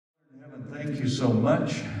thank you so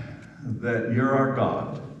much that you're our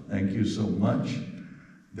God. Thank you so much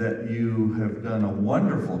that you have done a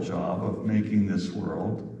wonderful job of making this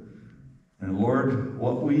world. And Lord,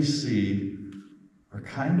 what we see are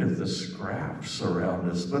kind of the scraps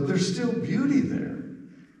around us, but there's still beauty there,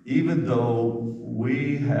 even though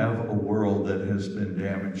we have a world that has been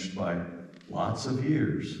damaged by lots of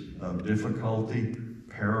years of difficulty,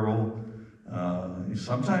 peril,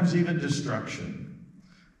 sometimes even destruction.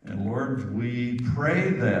 And Lord, we pray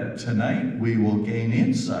that tonight we will gain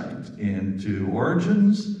insight into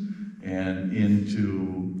origins and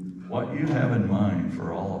into what you have in mind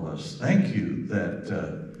for all of us. Thank you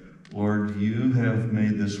that, Lord, you have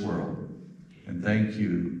made this world. And thank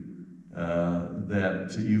you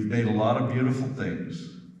that you've made a lot of beautiful things,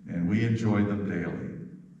 and we enjoy them daily.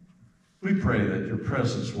 We pray that your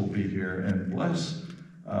presence will be here and bless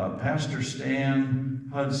Pastor Stan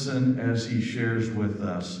Hudson as he shares with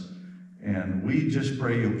us. And we just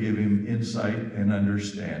pray you'll give him insight and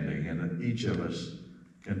understanding, and that each of us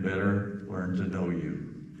can better learn to know you.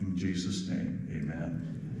 In Jesus' name,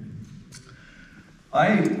 amen.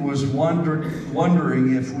 I was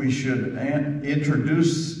wondering if we should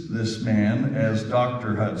introduce this man as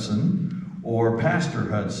Dr. Hudson or Pastor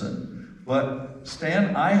Hudson. But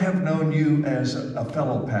Stan, I have known you as a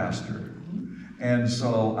fellow pastor. And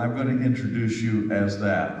so I'm going to introduce you as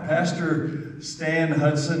that. Pastor Stan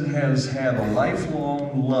Hudson has had a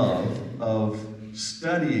lifelong love of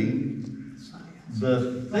studying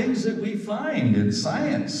the things that we find in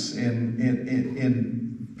science,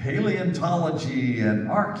 in paleontology and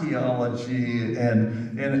archaeology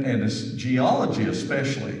and geology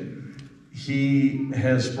especially. He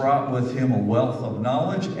has brought with him a wealth of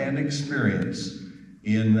knowledge and experience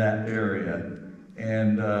in that area.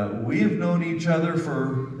 And we have known each other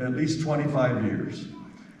for at least 25 years.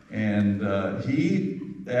 And he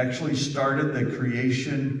actually started the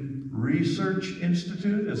Creation Research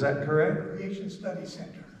Institute, is that correct? Creation Study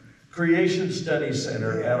Center. Creation Study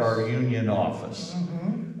Center, yes. At our Union office.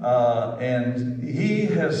 Mm-hmm. And he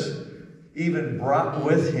has even brought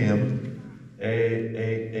with him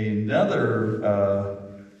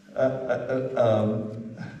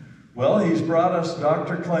well, he's brought us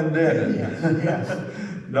Dr. Clendenin. Yes.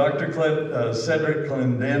 Dr. Cedric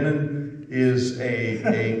Clendenin is a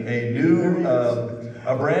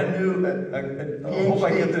brand new, I hope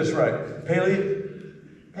I get this right,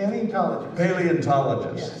 paleontologist.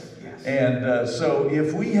 Paleontologist. Yes. And so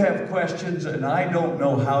if we have questions, and I don't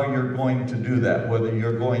know how you're going to do that, whether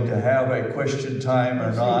you're going to have a question time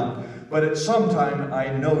or not, but at some time I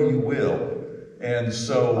know you will. And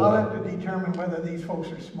so I'll have to determine whether these folks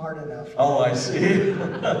are smart enough. Oh, I see.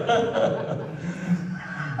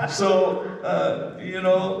 So, you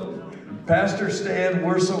know, Pastor Stan,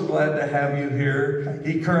 we're so glad to have you here.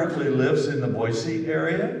 He currently lives in the Boise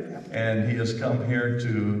area, and he has come here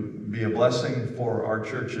to be a blessing for our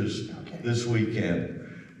churches this weekend.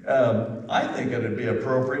 I think it would be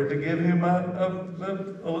appropriate to give him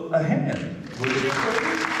a hand. Would you?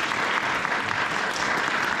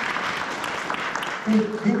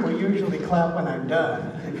 People usually clap when I'm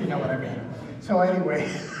done, if you know what I mean. So anyway,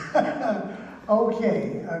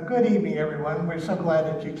 okay, good evening, everyone. We're so glad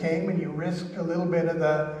that you came and you risked a little bit of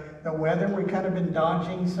the weather. We've kind of been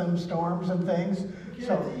dodging some storms and things.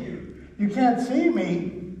 You can't see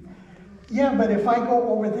me? Yeah, but if I go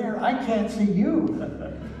over there, I can't see you.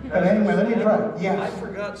 But anyway, let me try. Yes. I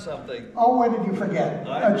forgot something. Oh, what did you forget?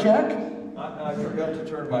 A check? I forgot to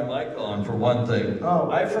turn my mic on for one thing. Oh.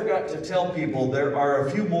 I forgot to tell people there are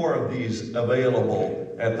a few more of these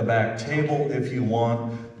available at the back table if you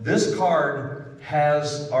want. This card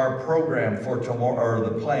has our program for tomorrow, or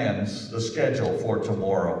the plans, the schedule for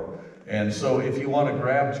tomorrow. And so if you want to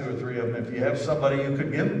grab 2 or 3 of them, if you have somebody you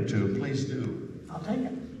could give them to, please do. I'll take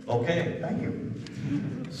it. Okay. Thank you.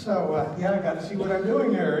 So, yeah, I got to see what I'm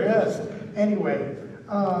doing here, yes. Anyway,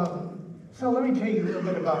 so let me tell you a little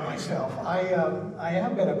bit about myself. I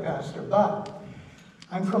have been a pastor, but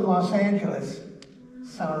I'm from Los Angeles.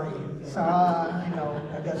 Sorry, I know,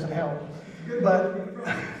 that doesn't help. But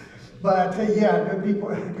yeah,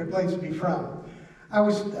 good place to be from. I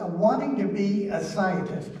was wanting to be a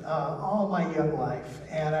scientist all my young life,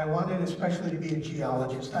 and I wanted especially to be a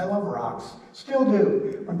geologist. I love rocks, still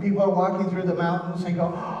do. When people are walking through the mountains, they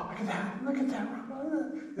go, oh, look at that rock.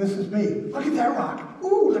 This is me. Look at that rock.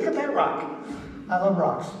 Ooh, look at that rock. I love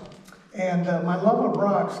rocks. And my love of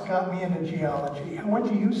rocks got me into geology. I went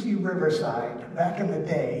to UC Riverside back in the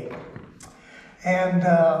day. And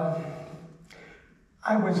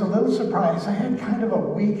I was a little surprised. I had kind of a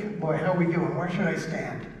weak, boy, how are we doing? Where should I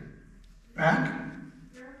stand? Back?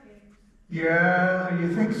 Yeah,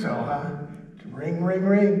 you think so, huh? Ring, ring,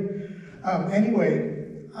 ring.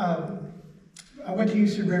 Anyway, I went to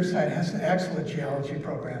UC Riverside. It has an excellent geology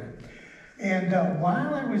program. And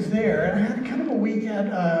while I was there, and I had kind of a weak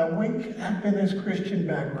Adventist Christian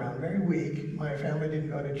background, very weak. My family didn't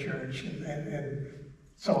go to church and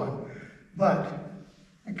so on. But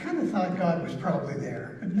I kind of thought God was probably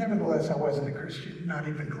there. But nevertheless, I wasn't a Christian, not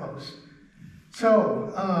even close.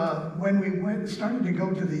 So when we started to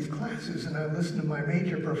go to these classes and I listened to my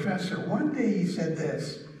major professor, one day he said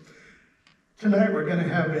this: tonight we're going to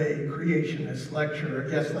have a creationist lecture, a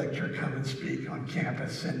guest lecturer come and speak on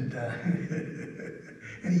campus. And,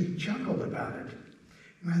 and he chuckled about it.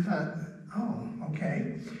 And I thought, oh,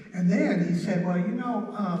 okay. And then he said, well,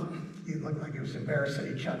 he looked like he was embarrassed that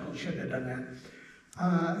he chuckled, shouldn't have done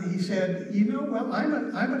that. He said, well,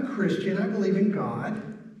 I'm a Christian, I believe in God.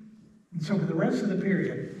 And so for the rest of the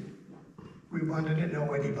period, we wanted to know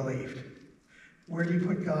what he believed. Where do you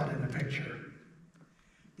put God in the picture?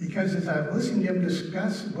 Because as I've listened to him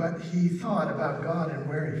discuss what he thought about God and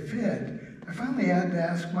where he fit, I finally had to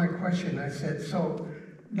ask my question. I said, so,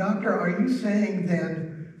 Doctor, are you saying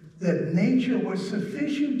then that nature was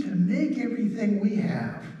sufficient to make everything we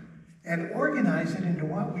have and organize it into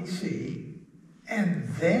what we see, and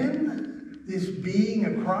then this being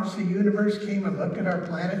across the universe came and looked at our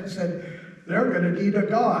planet and said, they're going to need a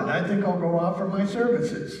God. I think I'll go offer my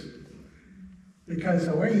services. Because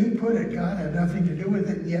the way he put it, God had nothing to do with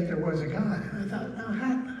it, and yet there was a God. And I thought, now,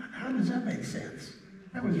 how does that make sense?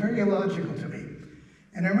 That was very illogical to me.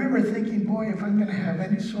 And I remember thinking, boy, if I'm going to have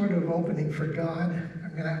any sort of opening for God,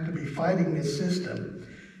 I'm going to have to be fighting this system.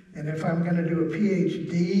 And if I'm going to do a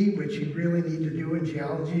PhD, which you really need to do in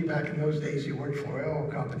geology, back in those days you worked for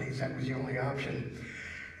oil companies, that was the only option.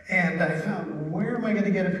 And I thought, where am I going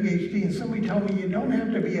to get a PhD? And somebody told me you don't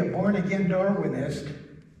have to be a born-again Darwinist,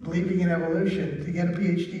 believing in evolution, to get a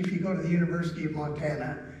PhD if you go to the University of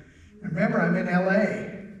Montana. And remember, I'm in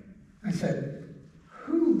LA. I said,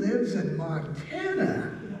 who lives in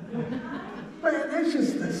Montana? Man, that's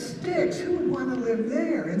just the sticks. Who would want to live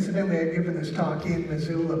there? Incidentally, I've given this talk in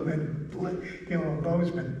Missoula and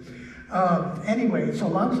Bozeman. Anyway, so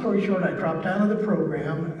long story short, I dropped out of the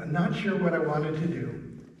program. I'm not sure what I wanted to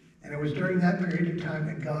do. And it was during that period of time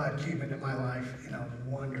that God came into my life in a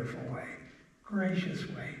wonderful way, gracious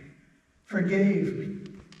way,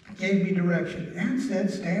 forgave, gave me direction, and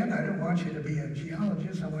said, Stan, I don't want you to be a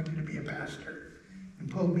geologist, I want you to be a pastor,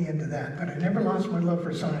 and pulled me into that. But I never lost my love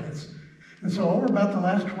for science. And so over about the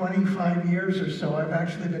last 25 years or so, I've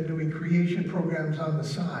actually been doing creation programs on the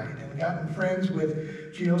side and gotten friends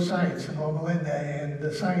with geoscience and Loma Linda and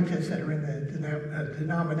the scientists that are in the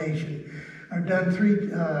denomination. I've done 3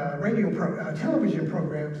 television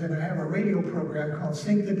programs, and I have a radio program called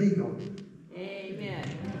Sink the Beagle. Amen.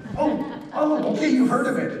 Oh, okay, you've heard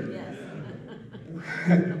of it.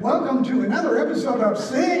 Yes. Welcome to another episode of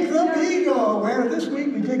Sink the Beagle, where this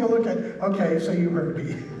week we take a look at, okay, so you heard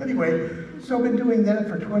me. Anyway, so I've been doing that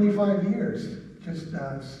for 25 years, just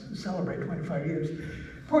celebrate 25 years.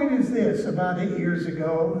 Point is this, about 8 years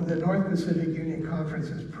ago, the North Pacific Union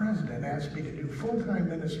Conference's president asked me to do full-time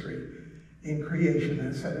ministry in creation. And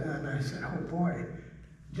I said, oh boy,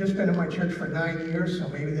 just been in my church for 9 years, so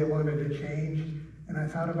maybe they wanted to change. And I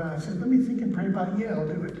thought about it, I said, let me think and pray about it. Yeah, I'll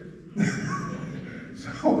do it.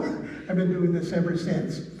 So I've been doing this ever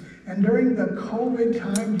since. And during the COVID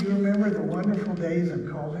time, do you remember the wonderful days of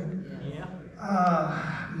COVID? Yeah.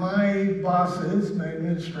 My bosses, my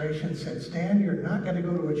administration said, Stan, you're not going to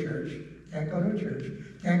go to a church. Can't go to a church.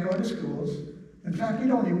 Can't go to schools. In fact, we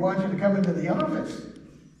don't even want you to come into the office.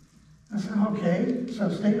 I said, okay, so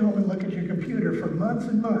stay home and look at your computer for months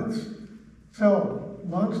and months. So,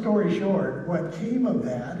 long story short, what came of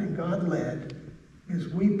that, and God led,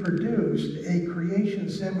 is we produced a creation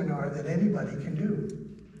seminar that anybody can do.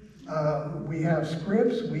 We have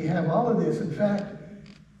scripts, we have all of this. In fact,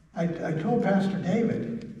 I told Pastor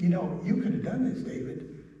David, you could have done this,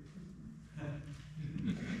 David.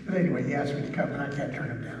 But anyway, he asked me to come, and I can't turn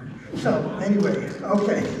him down. So, anyway,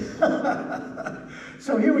 okay.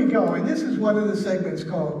 So here we go, and this is one of the segments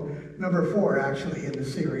called number 4, actually, in the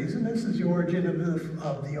series, and this is the origin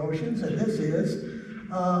of the oceans, and this is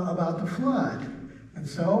about the flood. And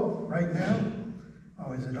so, right now,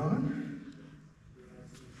 oh, is it on?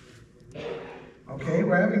 Okay,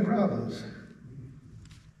 we're having problems.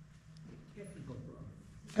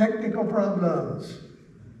 Technical problems.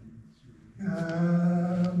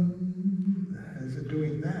 Is it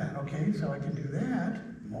doing that? Okay, so I can do that,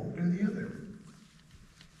 won't do the other.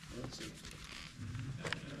 Let's see.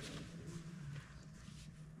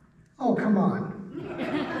 Oh, come on.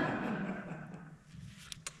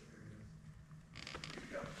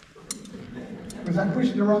 Was I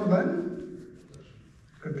pushing the wrong button?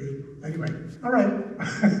 Could be. Anyway, all right.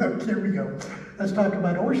 Here we go. Let's talk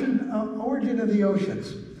about origin of the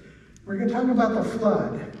oceans. We're going to talk about the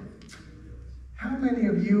flood. How many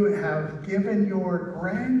of you have given your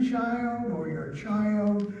grandchild or your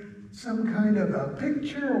child some kind of a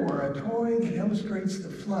picture or a toy that illustrates the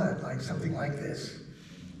flood, like something like this?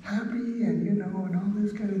 Happy and, and all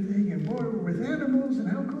this kind of thing, and boy, we're with animals, and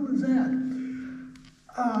how cool is that?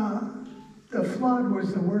 The flood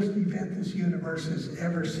was the worst event this universe has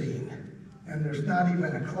ever seen, and there's not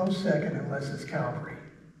even a close second unless it's Calvary.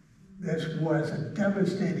 This was a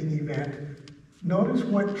devastating event. Notice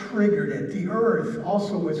what triggered it. The earth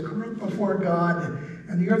also was corrupt before God,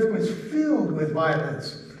 and the earth was filled with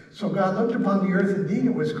violence. So God looked upon the earth, indeed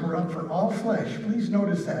it was corrupt, for all flesh. Please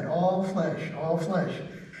notice that, all flesh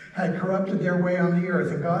had corrupted their way on the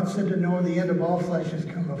earth. And God said to Noah, the end of all flesh has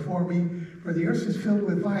come before me, for the earth is filled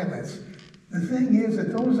with violence. The thing is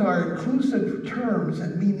that those are inclusive terms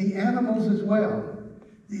that mean the animals as well.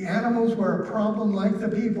 The animals were a problem like the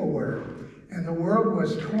people were, and the world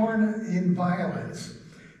was torn in violence.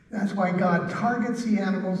 That's why God targets the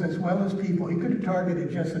animals as well as people. He could have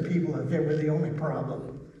targeted just the people if they were the only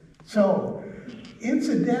problem. So,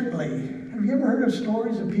 incidentally, have you ever heard of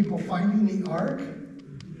stories of people finding the ark?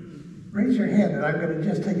 Raise your hand, and I'm going to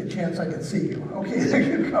just take a chance I can see you. Okay, there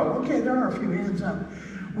you go. Okay, there are a few hands up.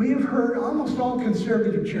 We have heard, almost all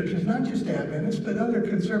conservative churches, not just Adventists, but other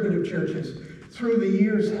conservative churches through the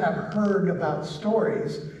years have heard about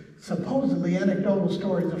stories, supposedly anecdotal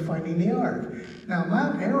stories of finding the ark. Now,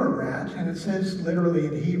 Mount Ararat, and it says literally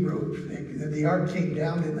in Hebrew, the ark came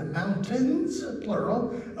down in the mountains,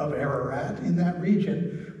 plural, of Ararat in that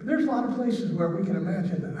region. But there's a lot of places where we can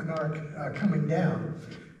imagine an ark coming down.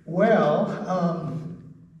 Well,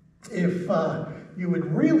 if you would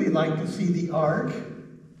really like to see the ark,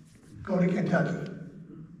 go to Kentucky.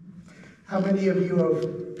 How many of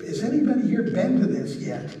you has anybody here been to this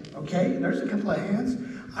yet? Okay, there's a couple of hands.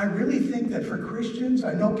 I really think that for Christians,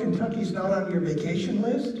 I know Kentucky's not on your vacation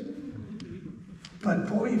list, but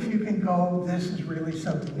boy, if you can go, this is really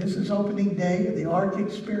something. This is opening day of the Ark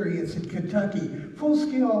Experience in Kentucky.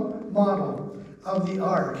 Full-scale model of the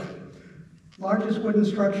Ark. Largest wooden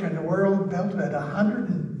structure in the world, built at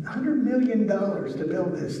 $100 million to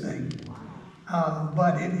build this thing.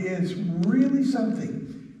 But it is really something.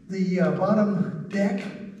 The bottom deck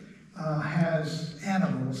has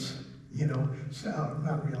animals,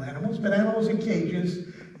 not real animals, but animals in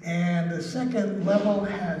cages. And the second level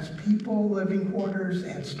has people, living quarters,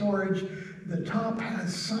 and storage. The top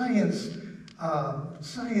has science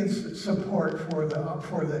support for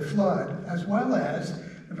the flood, as well as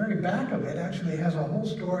the very back of it actually has a whole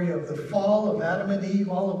story of the fall of Adam and Eve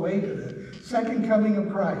all the way to the second coming of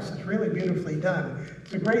Christ. It's really beautifully done.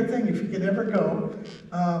 It's a great thing if you can ever go.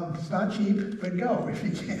 It's not cheap, but go if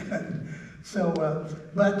you can. So,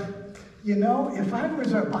 if I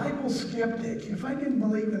was a Bible skeptic, if I didn't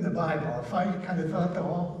believe in the Bible, if I kind of thought that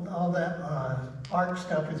all that ark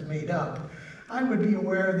stuff is made up, I would be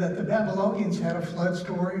aware that the Babylonians had a flood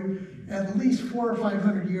story at least 400 or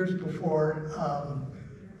 500 years before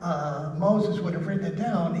Moses would have written it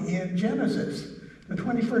down in Genesis. The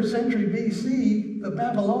 21st century BC, the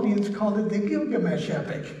Babylonians called it the Gilgamesh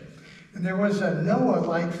epic. And there was a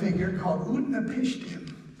Noah-like figure called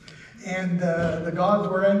Utnapishtim. And the gods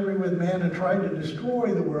were angry with man and tried to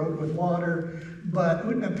destroy the world with water. But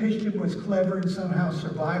Utnapishtim was clever and somehow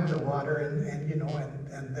survived the water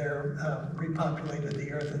and there repopulated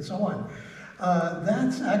the earth and so on.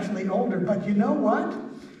 That's actually older. But you know what?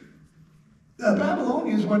 The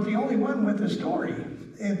Babylonians weren't the only one with the story.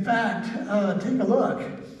 In fact, take a look.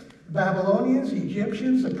 The Babylonians, the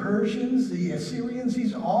Egyptians, the Persians, the Assyrians,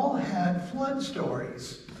 these all had flood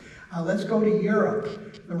stories. Let's go to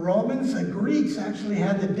Europe. The Romans, the Greeks actually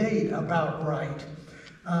had the date about right.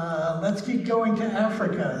 Let's keep going to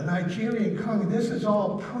Africa, Nigerian Congo. This is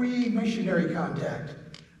all pre-missionary contact.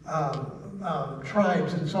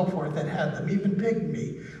 Tribes and so forth that had them, even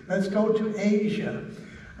Pygmy. Let's go to Asia.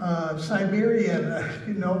 Siberia,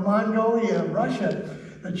 Mongolia, Russia.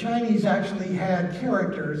 The Chinese actually had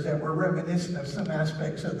characters that were reminiscent of some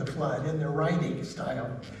aspects of the flood in their writing style.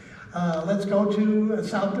 Let's go to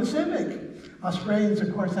South Pacific. Australians,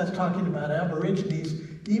 of course, that's talking about Aborigines.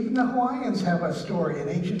 Even the Hawaiians have a story, an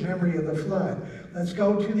ancient memory of the flood. Let's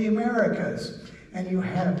go to the Americas. And you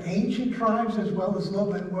have ancient tribes as well as a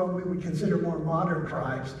little bit what we would consider more modern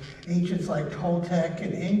tribes. Ancients like Toltec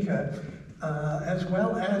and Inca, as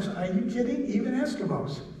well as, are you kidding, even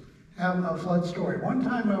Eskimos have a flood story. One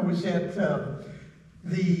time I was at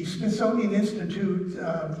the Smithsonian Institute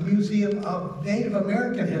Museum of Native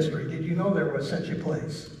American History. Did you you know there was such a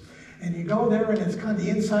place. And you go there, and it's kind of, the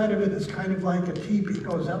inside of it is kind of like a teepee. It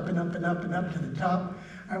goes up and up and up and up to the top.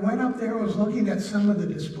 I went up there, I was looking at some of the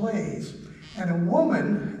displays, and a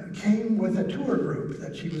woman came with a tour group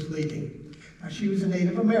that she was leading. Now, she was a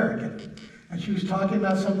Native American, and she was talking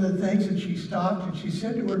about some of the things, and she stopped, and she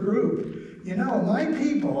said to her group, you know, my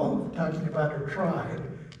people, talking about her tribe,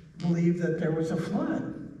 believe that there was a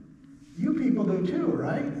flood. You people do too,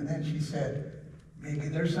 right? And then she said, maybe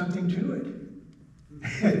there's something to it.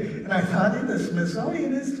 And I thought, in the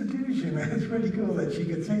Smithsonian Institution, man, it's pretty cool that she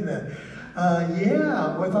could say that.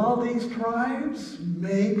 Yeah, with all these tribes,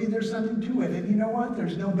 maybe there's something to it. And you know what?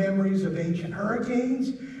 There's no memories of ancient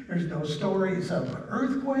hurricanes. There's no stories of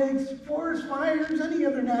earthquakes, forest fires, any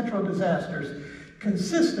other natural disasters.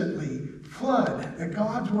 Consistently flood, the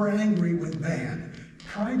gods were angry with man,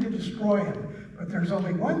 tried to destroy him. But there's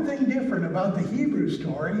only one thing different about the Hebrew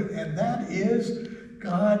story, and that is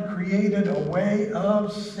God created a way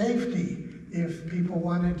of safety if people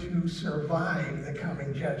wanted to survive the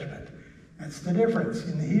coming judgment. That's the difference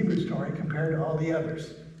in the Hebrew story compared to all the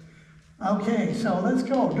others. Okay, so let's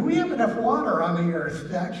go. Do we have enough water on the earth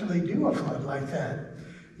to actually do a flood like that?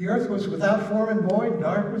 The earth was without form and void,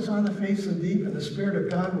 dark was on the face of the deep, and the Spirit of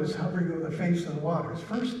God was hovering over the face of the waters.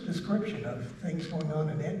 First description of things going on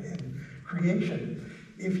in creation.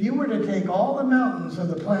 If you were to take all the mountains of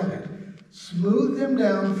the planet, smooth them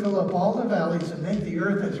down, fill up all the valleys, and make the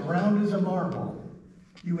earth as round as a marble,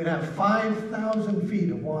 you would have 5,000 feet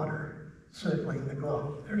of water circling the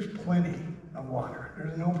globe. There's plenty of water.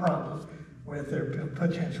 There's no problem with there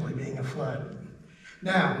potentially being a flood.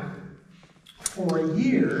 Now, for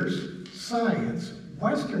years, science,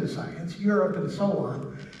 Western science, Europe and so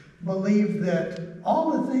on, believed that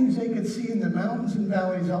all the things they could see in the mountains and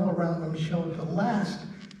valleys all around them showed the last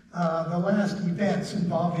events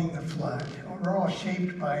involving the flood, were all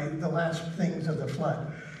shaped by the last things of the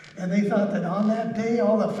flood. And they thought that on that day,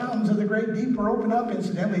 all the fountains of the great deep were opened up.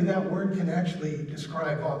 Incidentally, that word can actually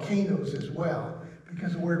describe volcanoes as well,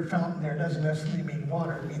 because the word fountain there doesn't necessarily mean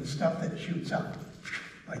water. It means stuff that shoots up,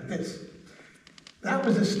 like this. That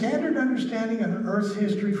was a standard understanding of Earth's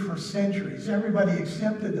history for centuries. Everybody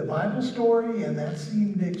accepted the Bible story, and that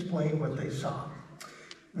seemed to explain what they saw.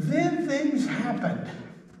 Then things happened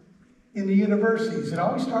in the universities. It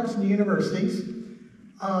always starts in the universities.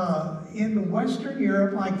 In Western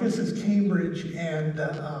Europe, like this is Cambridge and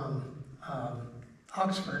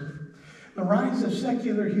Oxford, the rise of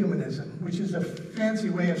secular humanism, which is a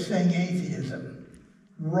fancy way of saying atheism,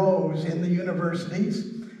 rose in the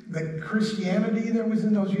universities. The Christianity that was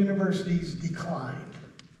in those universities declined.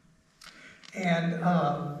 And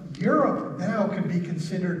Europe now can be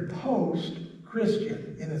considered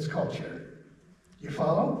post-Christian in its culture. You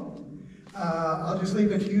follow? I'll just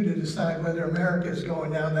leave it to you to decide whether America is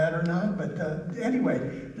going down that or not. But anyway,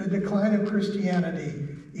 the decline of Christianity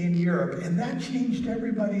in Europe, and that changed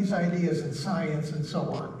everybody's ideas in science and so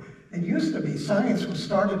on. It used to be science was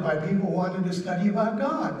started by people who wanted to study about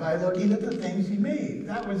God by looking at the things he made.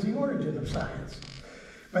 That was the origin of science.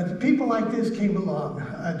 But the people like this came along.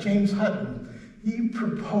 James Hudson, he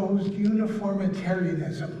proposed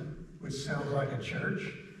uniformitarianism, which sounds like a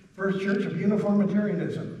church. First church of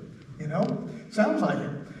uniformitarianism. You know, sounds like it.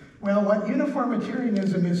 Well, what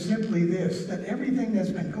uniformitarianism is simply this, that everything that's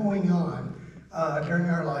been going on during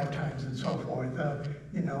our lifetimes and so forth,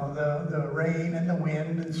 the rain and the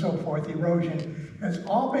wind and so forth, erosion, has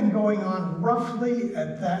all been going on roughly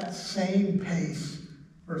at that same pace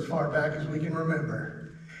for as far back as we can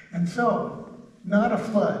remember. And so, not a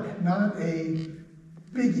flood, not a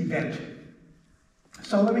big event.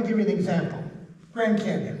 So let me give you an example. Grand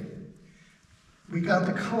Canyon. We got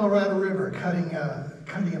the Colorado River cutting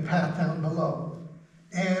a path down below.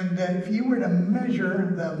 And if you were to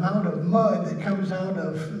measure the amount of mud that comes out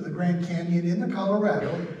of the Grand Canyon in the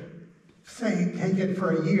Colorado, say, take it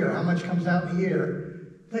for a year, how much comes out in a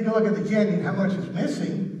year, take a look at the canyon, how much is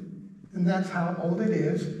missing, and that's how old it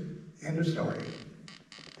is, end of story.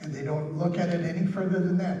 And they don't look at it any further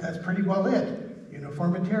than that. That's pretty well it.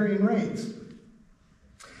 Uniformitarian rates.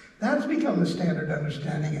 That's become the standard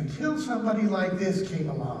understanding until somebody like this came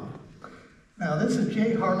along. Now, this is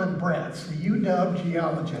J. Harlan Bratz, the UW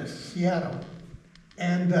geologist, Seattle.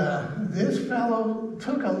 And this fellow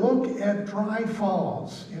took a look at Dry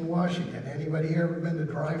Falls in Washington. Anybody here ever been to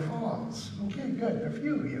Dry Falls? Okay, good, a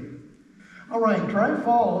few of you. All right, Dry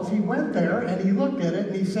Falls, he went there and he looked at it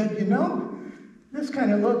and he said, you know, this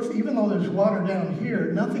kind of looks, even though there's water down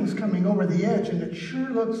here, nothing's coming over the edge, and it sure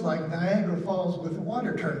looks like Niagara Falls with the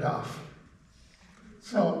water turned off.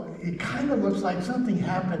 So it kind of looks like something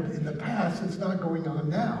happened in the past that's not going on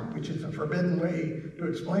now, which is a forbidden way to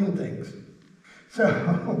explain things. So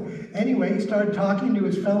anyway, he started talking to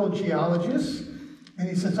his fellow geologists, and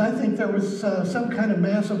he says, I think there was some kind of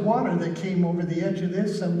mass of water that came over the edge of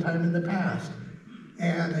this sometime in the past.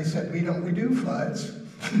 And they said, we do floods.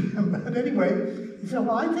 But anyway, he said,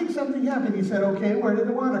 well, I think something happened. He said, okay, where did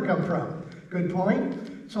the water come from? Good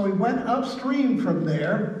point. So he went upstream from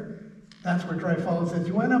there. That's where Dry Falls is.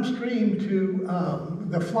 He went upstream to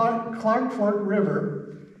the Clark Fork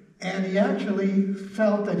River, and he actually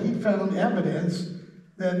felt that he found evidence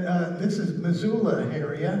that this is Missoula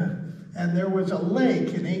area, and there was a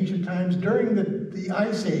lake in ancient times during the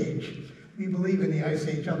Ice Age. We believe in the Ice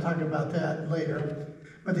Age. I'll talk about that later.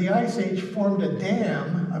 But the Ice Age formed a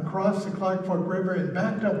dam across the Clark Fork River and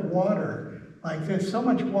backed up water like this. So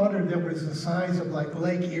much water that was the size of like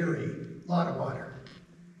Lake Erie. A lot of water.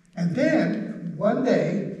 And then, one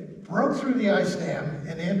day, broke through the ice dam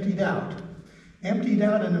and emptied out. Emptied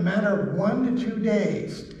out in a matter of 1 to 2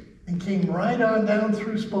 days. And came right on down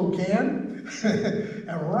through Spokane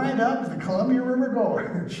and right up the Columbia River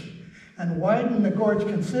Gorge. And widened the gorge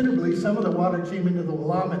considerably. Some of the water came into the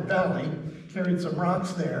Willamette Valley, carried some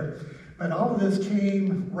rocks there. But all of this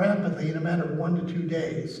came rapidly in a matter of 1 to 2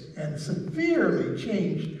 days and severely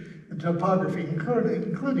changed the topography,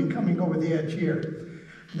 including coming over the edge here.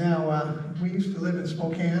 Now, we used to live in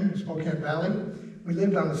Spokane Valley. We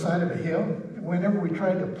lived on the side of a hill. Whenever we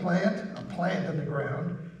tried to plant a plant in the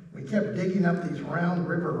ground, we kept digging up these round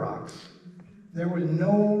river rocks. There was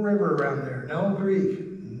no river around there, no creek,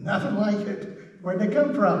 nothing like it. Where'd they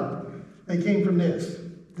come from? They came from this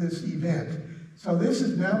event. So this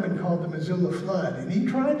has now been called the Missoula Flood. And he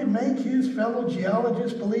tried to make his fellow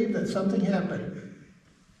geologists believe that something happened.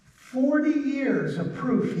 40 years of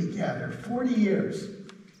proof he gathered, 40 years.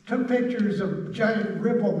 Took pictures of giant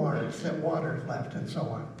ripple marks that water left and so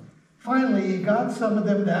on. Finally, he got some of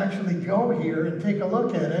them to actually go here and take a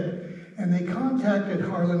look at it, and they contacted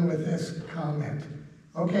Harlan with this comment.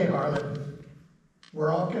 Okay, Harlan, we're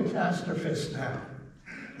all catastrophists now.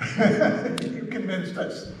 You convinced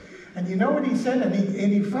us. And you know what he said? And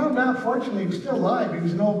he found out, fortunately, he was still alive. He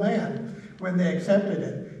was an old man when they accepted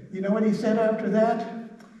it. You know what he said after that?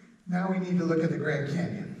 Now we need to look at the Grand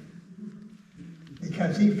Canyon.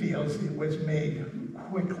 Because he feels it was made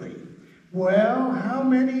quickly. Well, how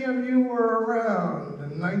many of you were around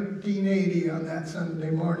in 1980 on that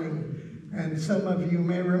Sunday morning? And some of you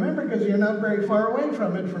may remember because you're not very far away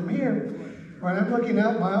from it from here. When I'm looking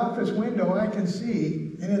out my office window, I can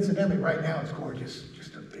see, and incidentally, right now it's gorgeous.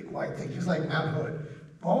 Just a big white thing, just like Mount Hood.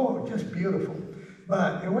 Oh, just beautiful.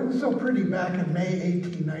 But it wasn't so pretty back in May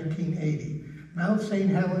 18, 1980. Mount St.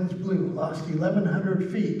 Helens Blue lost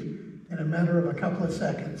 1,100 feet in a matter of a couple of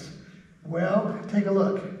seconds. Well, take a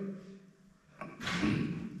look.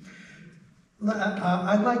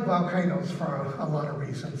 I like volcanoes for a lot of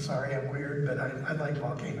reasons. Sorry, I'm weird, but I like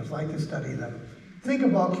volcanoes. I like to study them. Think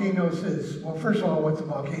of volcanoes as, well, first of all, what's a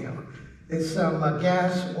volcano? It's some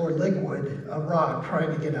gas or liquid, a rock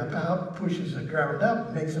trying to get up out, pushes the ground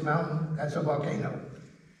up, makes a mountain. That's a volcano.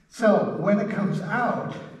 So when it comes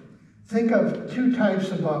out, think of 2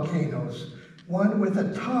 types of volcanoes. One with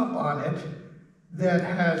a top on it that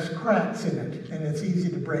has cracks in it, and it's easy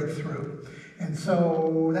to break through. And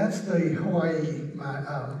so that's the Hawaii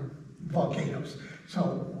volcanoes.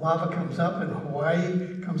 So lava comes up in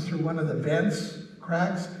Hawaii, comes through one of the vents,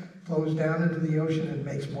 cracks, flows down into the ocean and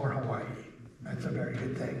makes more Hawaii. That's a very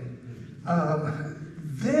good thing.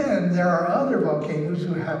 Then there are other volcanoes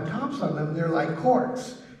who have tops on them. They're like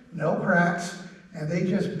corks, no cracks, and they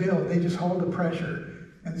just build, they just hold the pressure.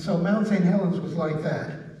 And so Mount St. Helens was like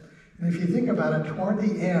that. And if you think about it, toward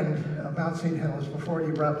the end of Mount St. Helens, before it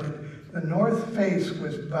erupted, the north face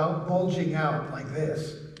was bulging out like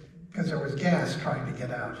this, because there was gas trying to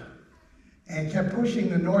get out. And kept pushing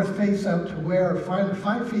the north face out to where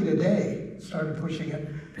 5 feet a day, started pushing it.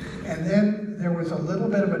 And then there was a little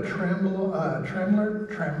bit of a tremor,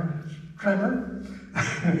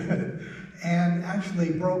 and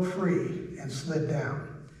actually broke free and slid down.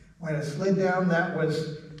 When it slid down, that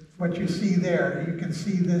was what you see there. You can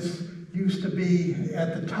see this used to be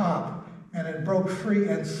at the top, and it broke free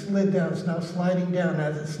and slid down. It's now sliding down.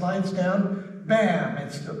 As it slides down, bam,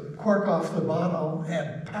 it's the cork off the bottle,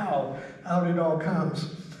 and pow, out it all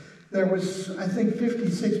comes. There was, I think,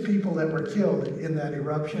 56 people that were killed in that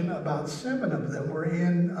eruption. About 7 of them were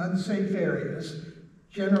in unsafe areas,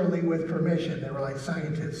 generally with permission. They were like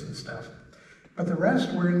scientists and stuff. But the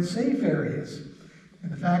rest were in safe areas.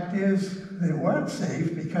 And the fact is, they weren't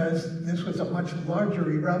safe because this was a much larger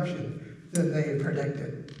eruption than they had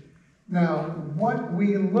predicted. Now, what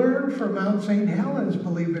we learn from Mount St. Helens,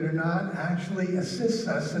 believe it or not, actually assists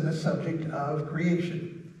us in the subject of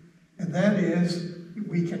creation. And that is,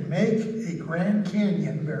 we can make a Grand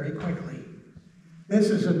Canyon very quickly. This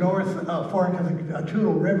is the north fork of the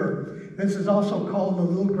Toutle River. This is also called the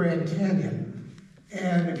Little Grand Canyon.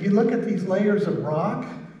 And if you look at these layers of rock,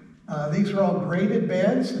 these are all graded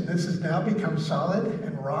beds, and this has now become solid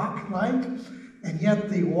and rock-like. And yet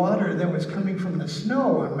the water that was coming from the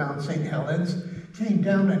snow on Mount St. Helens came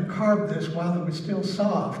down and carved this while it was still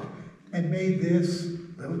soft and made this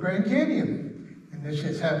Little Grand Canyon. And this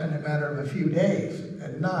just happened in a matter of a few days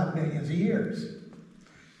and not millions of years.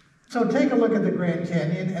 So take a look at the Grand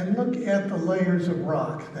Canyon and look at the layers of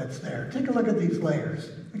rock that's there. Take a look at these layers.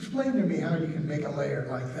 Explain to me how you can make a layer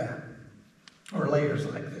like that, or layers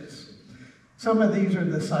like this. Some of these are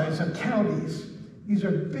the size of counties. These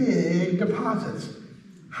are big deposits.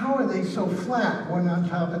 How are they so flat, one on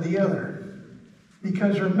top of the other?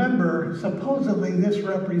 Because remember, supposedly this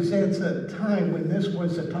represents a time when this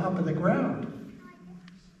was the top of the ground.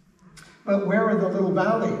 But where are the little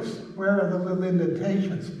valleys? Where are the little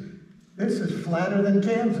indentations? This is flatter than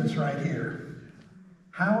Kansas right here.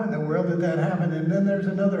 How in the world did that happen? And then there's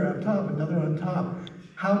another on top, another on top.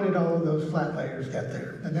 How did all of those flat layers get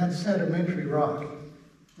there? And that's sedimentary rock.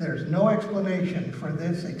 There's no explanation for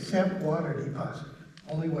this except water deposit.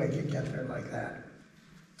 Only way it can get there like that.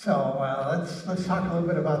 So let's talk a little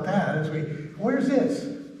bit about that. Where's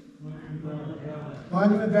this?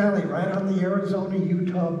 Monument Valley, right on the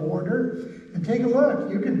Arizona-Utah border. And take a look.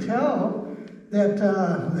 You can tell that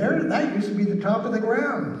that used to be the top of the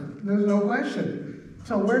ground. There's no question.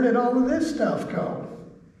 So where did all of this stuff go?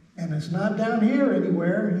 And it's not down here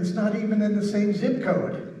anywhere. It's not even in the same zip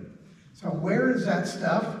code. So where is that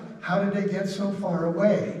stuff? How did they get so far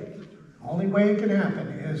away? The only way it can happen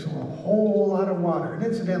is a whole lot of water. And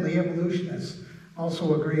incidentally, evolutionists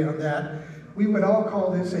also agree on that. We would all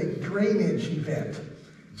call this a drainage event.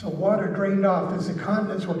 So water drained off as the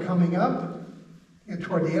continents were coming up, and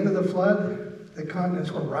toward the end of the flood, the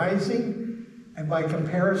continents were rising, and by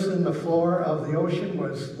comparison, the floor of the ocean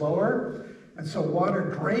was lower. And so water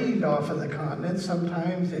drained off of the continent.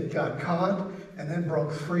 Sometimes it got caught and then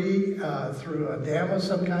broke free through a dam of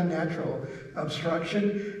some kind, natural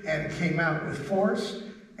obstruction, and it came out with force.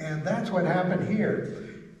 And that's what happened here.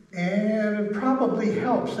 And it probably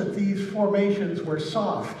helps that these formations were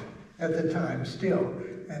soft at the time still.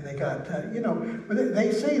 And they got,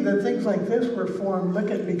 they say that things like this were formed,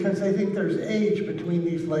 look at, because they think there's age between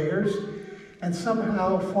these layers. And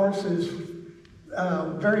somehow forces,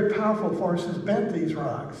 very powerful forces bent these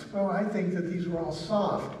rocks. Well, I think that these were all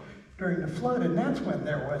soft during the flood, and that's when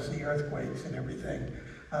there was the earthquakes and everything,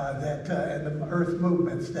 and the earth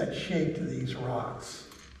movements that shaped these rocks.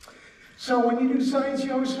 So when you do science,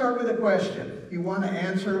 you always start with a question. You want to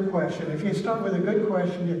answer a question. If you start with a good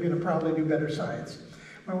question, you're going to probably do better science.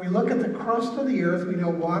 When we look at the crust of the earth, we know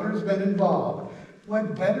water's been involved.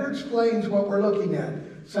 What better explains what we're looking at?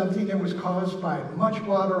 Something that was caused by much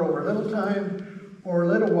water over little time, or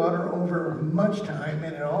little water over much time,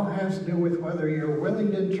 and it all has to do with whether you're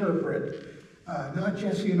willing to interpret, not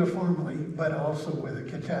just uniformly, but also with a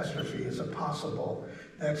catastrophe as a possible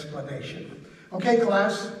explanation. Okay,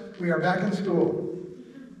 class, we are back in school.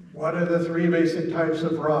 What are the three basic types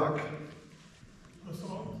of rock?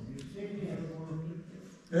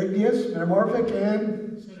 Igneous, metamorphic,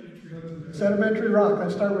 and sedimentary rock.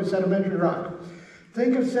 Let's start with sedimentary rock.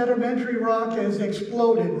 Think of sedimentary rock as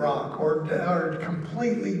exploded rock or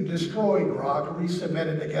completely destroyed rock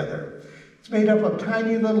re-cemented together. It's made up of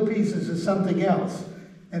tiny little pieces of something else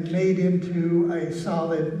and made into a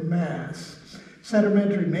solid mass.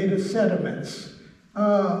 Sedimentary, made of sediments.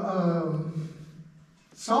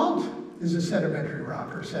 Salt is a sedimentary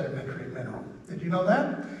rock or sedimentary mineral. Did you know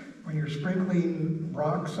that? When you're sprinkling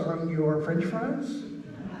rocks on your French fries?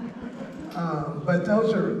 But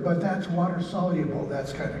that's water soluble.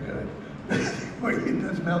 That's kind of good. It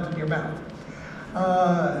does melt in your mouth.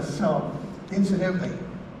 So, incidentally,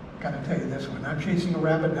 gotta tell you this one. I'm chasing a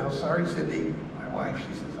rabbit now. Sorry, Cindy. My wife,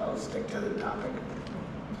 she says, I'll stick to the topic.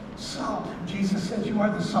 Salt. Jesus says you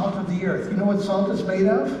are the salt of the earth. You know what salt is made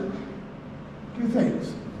of? Two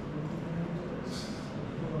things.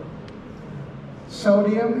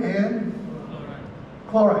 Sodium and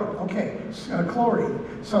chloride. Okay, chlorine.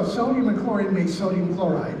 So sodium and chlorine make sodium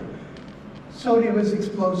chloride. Sodium is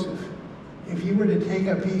explosive. If you were to take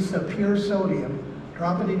a piece of pure sodium,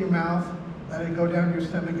 drop it in your mouth, let it go down your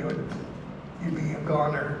stomach, you'd be a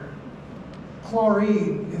goner.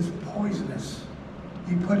 Chlorine is poisonous.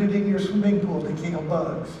 You put it in your swimming pool to kill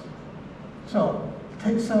bugs. So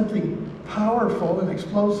take something powerful and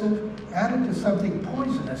explosive add it to something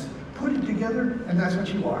poisonous, put it together, and that's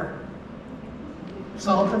what you are.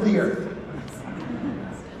 Salt of the earth.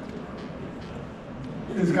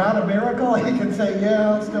 Is God a miracle? He can say,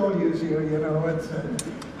 yeah, I'll still use you, you know. I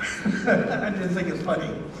just think it's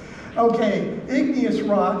funny. Okay, igneous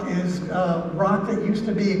rock is rock that used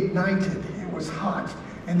to be ignited. It was hot,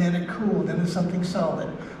 and then it cooled into something solid.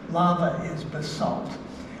 Lava is basalt.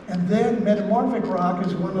 And then metamorphic rock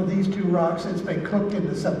is one of these two rocks that's been cooked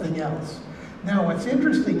into something else. Now, what's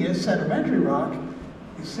interesting is sedimentary rock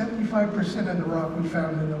is 75% of the rock we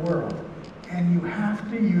found in the world. And you have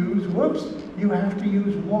to use, you have to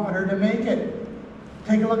use water to make it.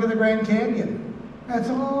 Take a look at the Grand Canyon. That's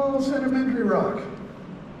all sedimentary rock.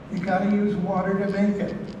 You got to use water to make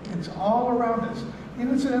it. It's all around us.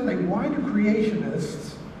 Incidentally, why do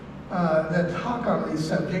creationists that talk on these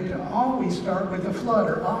subjects always start with the flood,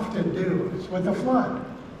 or often do? It's with the flood.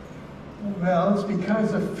 Well, it's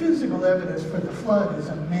because the physical evidence for the flood is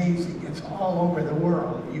amazing. It's all over the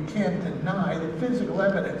world. You can't deny the physical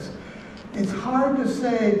evidence. It's hard to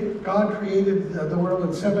say God created the world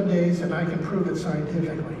in 7 days and I can prove it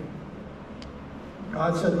scientifically.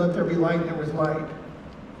 God said, let there be light, and there was light.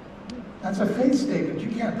 That's a faith statement.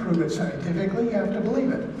 You can't prove it scientifically. You have to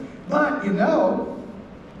believe it. But, you know,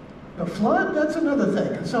 the flood, that's another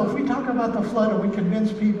thing. And so if we talk about the flood and we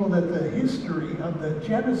convince people that the history of the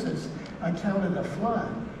Genesis account of the flood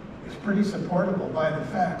is pretty supportable by the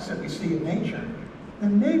facts that we see in nature,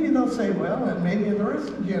 then maybe they'll say, well, and maybe the rest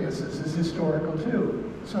of Genesis is historical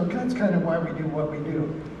too. So that's kind of why we do what we do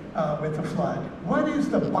with the flood. What is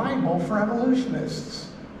the Bible for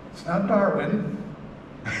evolutionists? It's not Darwin.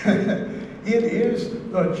 It is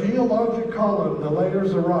the geologic column, the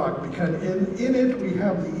layers of rock, because in it we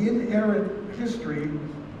have the inerrant history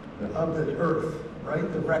of the earth,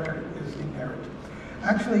 right? The record is inerrant.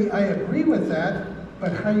 Actually, I agree with that,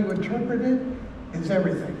 but how you interpret it is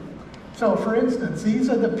everything. So, for instance, these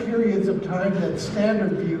are the periods of time that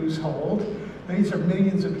standard views hold. These are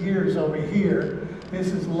millions of years over here. This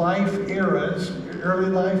is life eras, early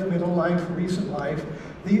life, middle life, recent life.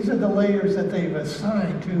 These are the layers that they've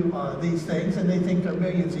assigned to these things, and they think they're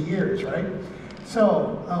millions of years, right?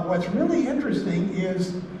 So, what's really interesting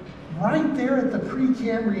is right there at the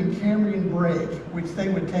Precambrian-Cambrian break, which they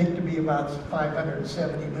would take to be about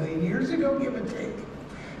 570 million years ago, give or take.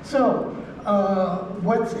 So,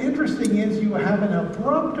 what's interesting is you have an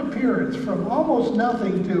abrupt appearance from almost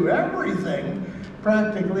nothing to everything,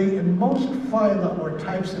 practically, and most phyla or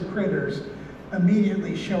types of critters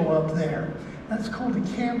immediately show up there. That's called a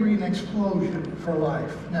Cambrian explosion for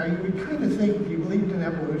life. Now, you would kind of think if you believed in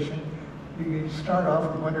evolution, you start off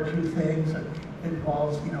with one or two things that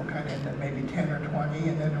involves, you know, kind of maybe 10 or 20,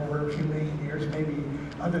 and then over a few million years, maybe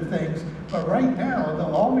other things. But right now,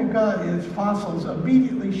 all we've got is fossils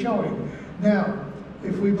immediately showing. Now,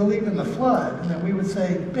 if we believe in the flood, then we would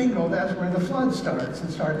say, bingo, that's where the flood starts, and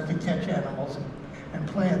starts to catch animals and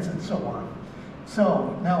plants and so on.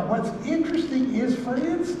 So, now what's interesting is, for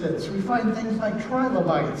instance, we find things like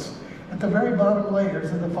trilobites at the very bottom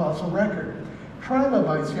layers of the fossil record.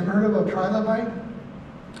 Trilobites, you ever heard of a trilobite?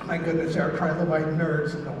 My goodness, there are trilobite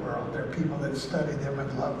nerds in the world. There are people that study them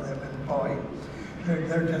and love them, and boy,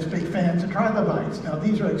 they're just big fans of trilobites. Now,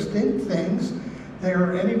 these are extinct things.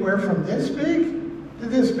 They're anywhere from this big to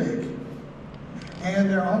this big. And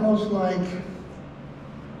they're almost like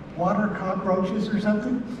water cockroaches or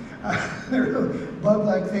something. They're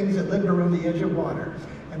bug-like things that lived around the edge of water.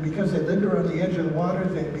 And because they lived around the edge of the water,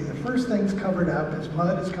 they'd be the first things covered up as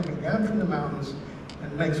mud is coming down from the mountains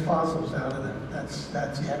and makes fossils out of them. That's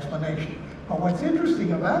the explanation. But what's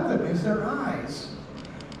interesting about them is their eyes.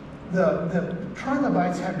 The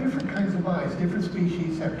trilobites have different kinds of eyes. Different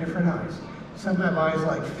species have different eyes. Some have eyes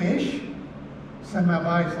like fish. Some have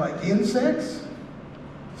eyes like insects.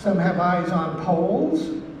 Some have eyes on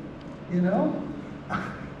poles, you know?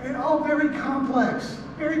 And all very complex,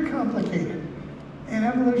 very complicated. And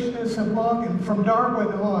evolutionists have long, and from Darwin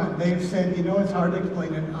on, they've said, you know, it's hard to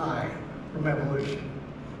explain an eye from evolution,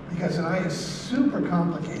 because an eye is super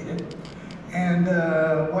complicated. And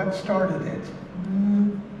what started it?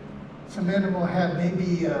 Some animal had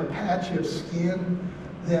maybe a patch of skin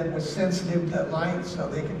that was sensitive to light, so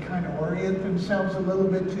they could kind of orient themselves a little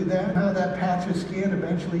bit to that. How that patch of skin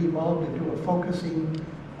eventually evolved into a focusing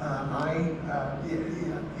eye.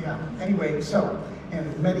 Anyway, so,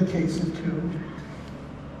 and in many cases too,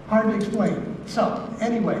 hard to explain. So,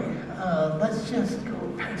 anyway, let's just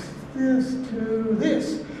go past this to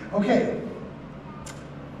this. Okay,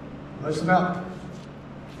 listen up.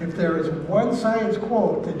 If there is one science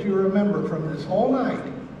quote that you remember from this whole night,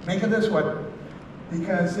 make it this one.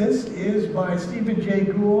 Because this is by Stephen Jay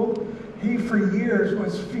Gould. He, for years,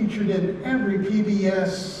 was featured in every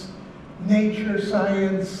PBS nature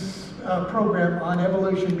science program on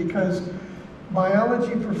evolution because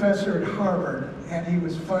biology professor at Harvard, and he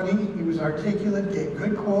was funny, he was articulate, gave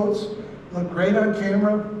good quotes, looked great on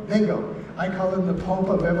camera, bingo. I call him the Pope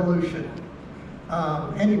of evolution.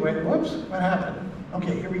 Anyway, whoops, what happened?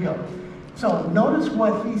 Okay, here we go. So notice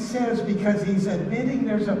what he says because he's admitting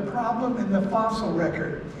there's a problem in the fossil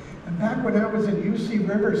record. And back when I was at UC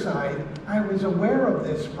Riverside, I was aware of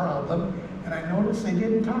this problem, and I noticed they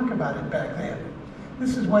didn't talk about it back then.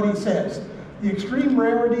 This is what he says. The extreme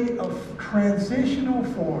rarity of transitional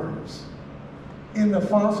forms in the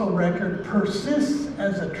fossil record persists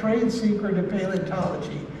as a trade secret of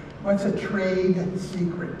paleontology. What's a trade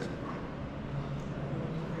secret?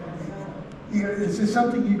 Is this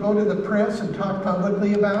something you go to the press and talk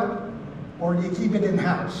publicly about? Or do you keep it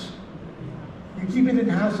in-house? You keep it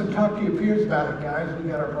in-house and talk to your peers about it, guys. We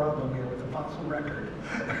got our problem here with the fossil record.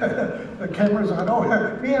 The camera's on.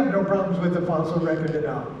 Oh, we have no problems with the fossil record at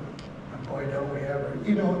all. And boy, don't we ever.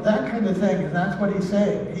 You know, that kind of thing. And that's what he's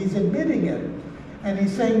saying. He's admitting it. And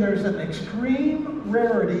he's saying there's an extreme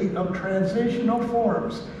rarity of transitional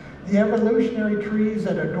forms. The evolutionary trees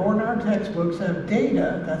that adorn our textbooks have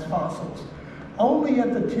data, that's fossils, only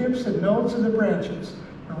at the tips and nodes of the branches.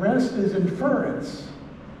 The rest is inference,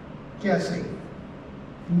 guessing,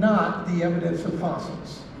 not the evidence of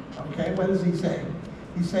fossils. Okay, what is he saying?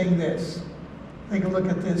 He's saying this. Take a look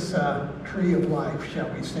at this tree of life, shall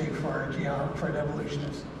we say, for an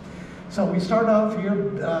evolutionist. So we start off here,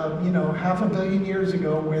 you know, 500 million years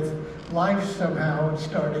ago with life somehow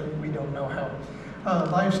starting. We don't know how.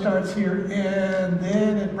 Life starts here, and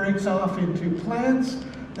then it breaks off into plants,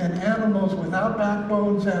 then animals without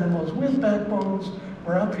backbones, animals with backbones.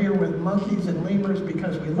 We're up here with monkeys and lemurs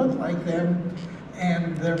because we look like them,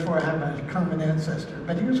 and therefore have a common ancestor.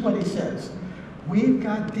 But here's what he says. We've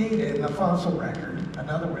got data in the fossil record. In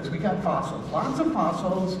other words, we got fossils, lots of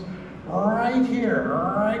fossils, right here,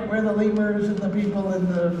 right where the lemurs and the people and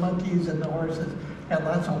the monkeys and the horses. Got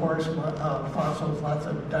lots of horse fossils, lots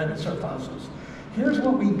of dinosaur fossils. Here's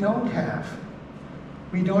what we don't have.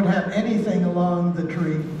 We don't have anything along the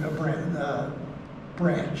tree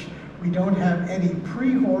branch. We don't have any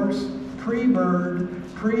pre-horse, pre-bird,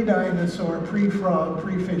 pre-dinosaur, pre-frog,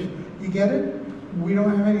 pre-fish. You get it? We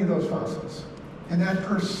don't have any of those fossils. And that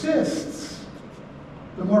persists.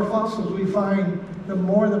 The more fossils we find, the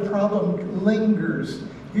more the problem lingers.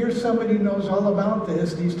 Here's somebody who knows all about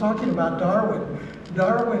this, and he's talking about Darwin.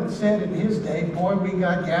 Darwin said in his day, boy, we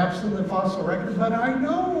got gaps in the fossil record, but I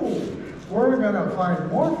know we're going to find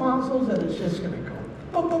more fossils and it's just going to go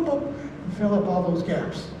boop, boop, boop, and fill up all those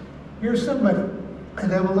gaps. Here's somebody,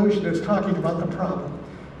 an evolutionist, talking about the problem.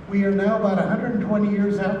 We are now about 120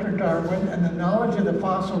 years after Darwin, and the knowledge of the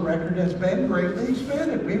fossil record has been greatly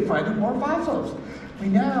expanded. We're finding more fossils. We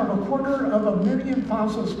now have 250,000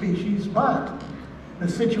 fossil species, but the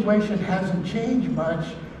situation hasn't changed much.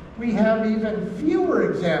 We have even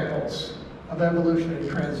fewer examples of evolutionary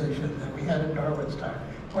transition than we had in Darwin's time.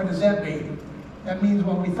 What does that mean? That means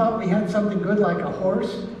when we thought we had something good like a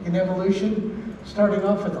horse in evolution, starting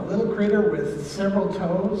off with a little critter with several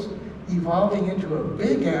toes, evolving into a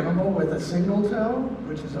big animal with a single toe,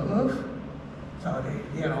 which is a hoof. So,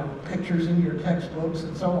 you know, pictures in your textbooks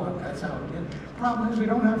and so on. That's how it is. Problem is we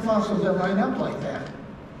don't have fossils that line up like that.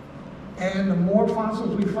 And the more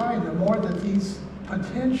fossils we find, the more that these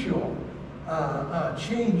potential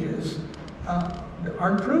changes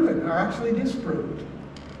aren't proven, are actually disproved.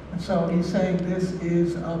 And so he's saying this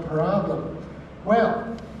is a problem.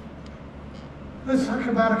 Well, let's talk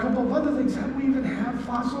about a couple of other things. How do we even have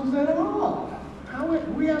fossils at all?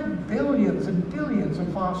 We have billions and billions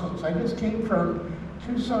of fossils. I just came from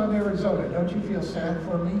Tucson, Arizona. Don't you feel sad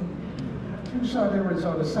for me? Tucson,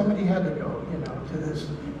 Arizona. Somebody had to go, you know, to this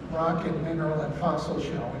rock and mineral and fossil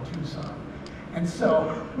show in Tucson. And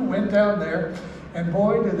so we went down there, and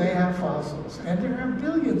boy, do they have fossils. And there are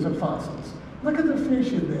billions of fossils. Look at the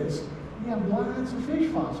fish in this. We have lots of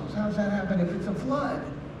fish fossils. How does that happen if it's a flood?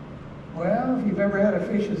 Well, if you've ever had a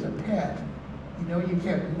fish as a pet, you know you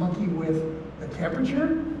can't monkey with the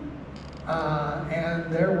temperature.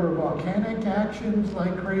 And there were volcanic actions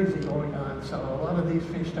like crazy going on. So a lot of these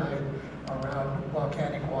fish died around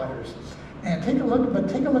volcanic waters. And take a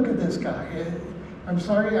look at this guy. I'm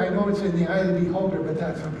sorry, I know it's in the eye of the beholder, but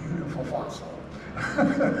that's a beautiful fossil.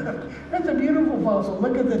 That's a beautiful fossil.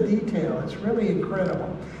 Look at the detail. It's really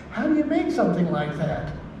incredible. How do you make something like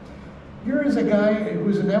that? Here is a guy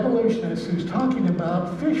who's an evolutionist who's talking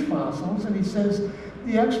about fish fossils, and he says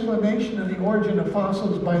the explanation of the origin of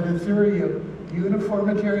fossils by the theory of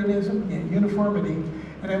uniformitarianism, uniformity,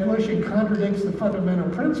 And evolution contradicts the fundamental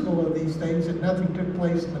principle of these things, that nothing took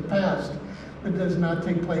place in the past that does not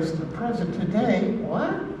take place in the present. Today,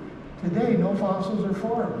 what? Today, no fossils are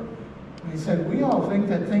formed. And he said, we all think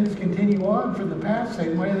that things continue on from the past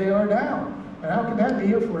same way they are now. But how can that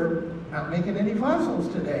be if we're not making any fossils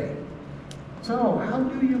today? So, how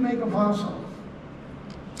do you make a fossil?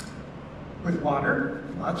 With water,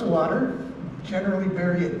 lots of water, generally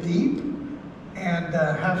bury it deep, and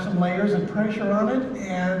have some layers of pressure on it,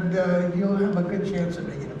 and you'll have a good chance of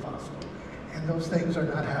making a fossil. And those things are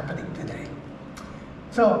not happening today.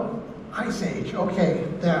 So, Ice Age, okay,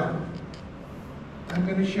 now, I'm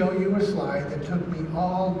going to show you a slide that took me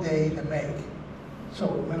all day to make. So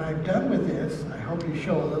when I'm done with this, I hope you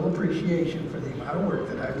show a little appreciation for the amount of work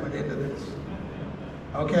that I put into this.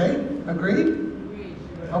 Okay, agreed?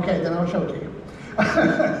 Okay, then I'll show it to you.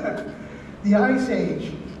 The Ice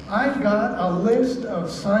Age. I've got a list of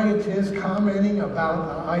scientists commenting about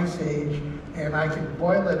the Ice Age, and I can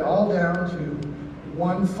boil it all down to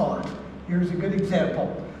one thought. Here's a good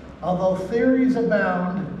example. Although theories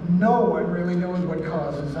abound, no one really knows what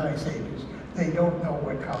causes ice ages. They don't know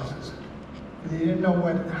what causes it. They didn't know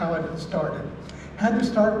how it started. Had to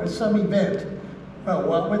start with some event. Well,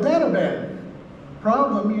 what would that have been?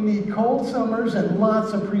 Problem, you need cold summers and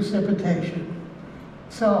lots of precipitation.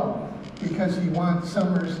 So, because you want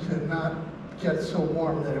summers to not get so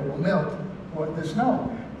warm that it will melt the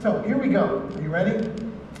snow. So, here we go. Are you ready?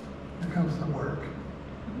 Here comes the work.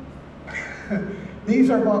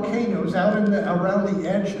 These are volcanoes out around the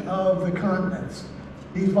edge of the continents.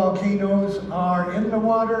 These volcanoes are in the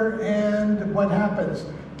water, and what happens?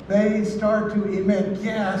 They start to emit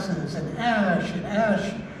gases and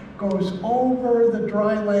ash goes over the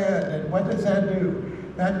dry land. And what does that do?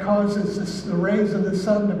 That causes the rays of the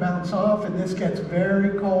sun to bounce off, and this gets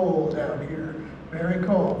very cold down here, very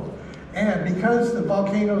cold. And because the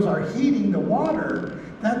volcanoes are heating the water,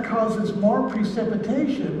 that causes more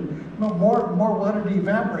precipitation, more water to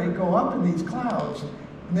evaporate, go up in these clouds,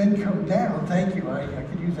 and then come down. Thank you, I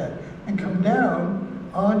could use that. And come down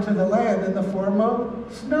onto the land in the form of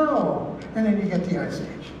snow. And then you get the Ice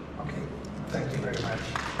Age. Okay, thank you very much.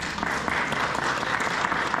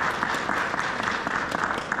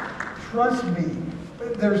 Trust me,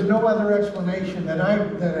 there's no other explanation that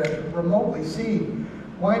I've remotely seen.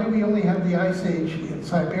 Why do we only have the Ice Age in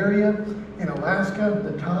Siberia, in Alaska,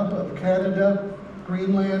 the top of Canada,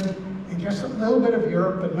 Greenland, and just a little bit of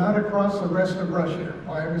Europe, but not across the rest of Russia?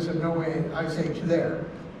 Why was there no Ice Age there?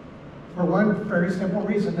 For one very simple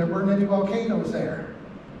reason, there weren't any volcanoes there.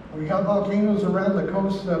 We got volcanoes around the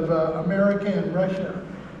coast of America and Russia,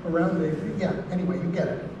 anyway, you get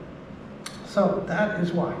it. So that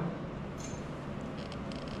is why.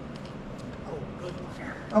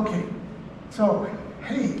 Okay, so,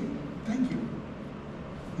 hey, thank you.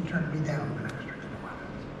 You turned me down when I was drinking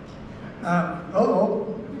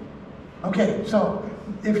water. Okay, so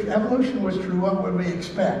if evolution was true, what would we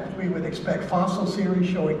expect? We would expect fossil series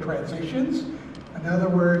showing transitions. In other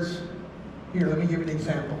words, here, let me give you an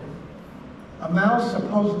example. A mouse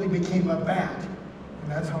supposedly became a bat,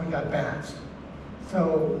 and that's how we got bats.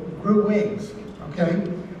 So, grew wings, okay?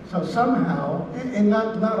 So somehow, and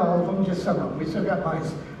not all of them, just some of them. We still got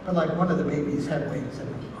mice, but like one of the babies had wings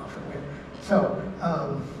and often went. So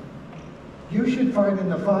you should find in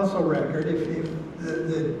the fossil record, if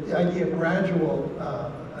the idea of gradual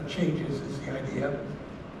changes is the idea,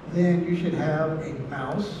 then you should have a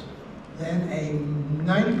mouse, then a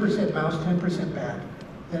 90% mouse, 10% bat,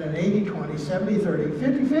 then an 80-20, 70-30,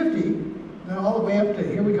 50-50, then all the way up to,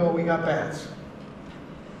 here we go, we got bats.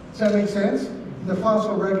 Does that make sense? In the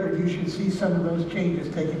fossil record, you should see some of those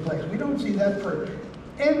changes taking place. We don't see that for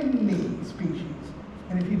any species.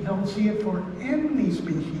 And if you don't see it for any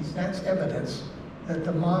species, that's evidence that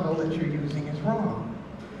the model that you're using is wrong.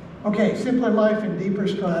 Okay, simpler life in deeper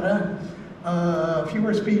strata,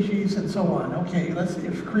 fewer species, and so on. Okay,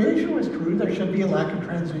 if creation was true, there should be a lack of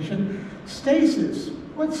transition. Stasis.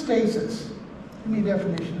 What's stasis? Give me a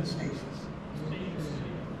definition of stasis.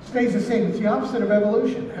 Stays the same. It's the opposite of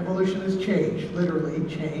evolution. Evolution is change, literally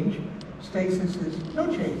change. Stasis is no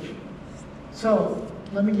change. So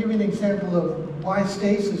let me give you an example of why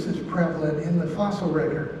stasis is prevalent in the fossil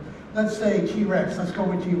record. Let's say T-Rex. Let's go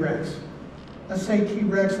with T-Rex. Let's say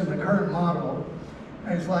T-Rex in the current model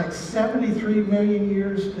is like 73 million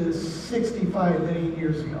years to 65 million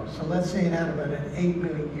years ago. So let's say it had about an 8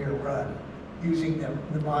 million year run using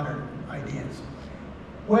the modern ideas.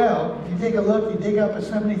 Well, if you take a look, you dig up a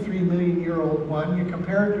 73 million year old one, you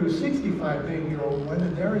compare it to a 65 million year old one,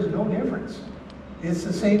 and there is no difference. It's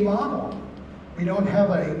the same model. We don't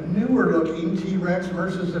have a newer looking T-Rex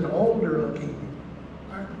versus an older looking.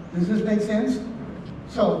 Does this make sense?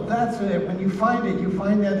 So that's it. When you find it, you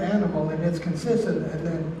find that animal and it's consistent, and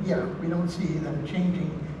then, yeah, we don't see them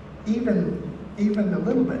changing even a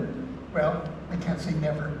little bit. Well, I can't say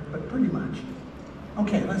never, but pretty much.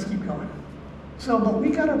 Okay, let's keep going. So, but we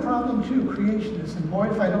got a problem too, creationists. And boy,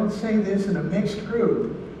 if I don't say this in a mixed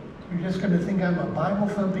group, you're just going to think I'm a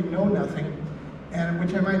Bible-thumping know-nothing, and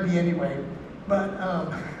which I might be anyway. But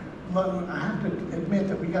I have to admit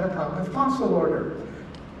that we got a problem with fossil order.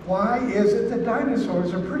 Why is it that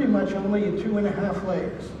dinosaurs are pretty much only in 2.5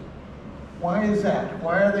 layers? Why is that?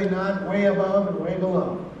 Why are they not way above and way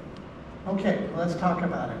below? Okay, let's talk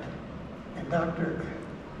about it. And Dr.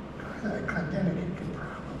 Clendenny can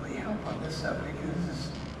probably help on this subject, because this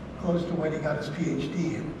is close to what he got his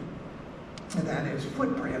PhD in. And that is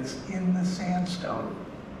footprints in the sandstone.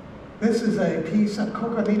 This is a piece of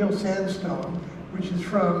Coconino sandstone, which is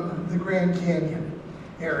from the Grand Canyon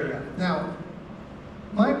area. Now,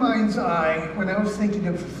 my mind's eye, when I was thinking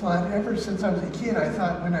of the flood, ever since I was a kid, I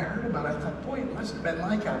thought, when I heard about it, I thought, boy, it must have been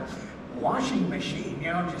like a washing machine,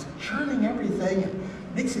 you know, just churning everything and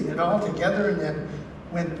mixing it all together. And then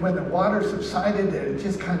when the water subsided, it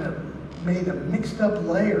just kind of made a mixed up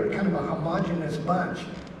layer, kind of a homogeneous bunch.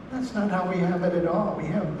 That's not how we have it at all. We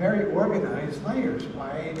have very organized layers.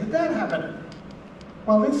 Why did that happen?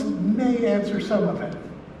 Well, this may answer some of it.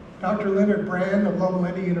 Dr. Leonard Brand of Loma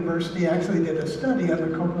Linda University actually did a study on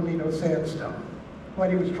the Coconino sandstone.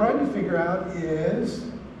 What he was trying to figure out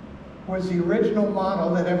was the original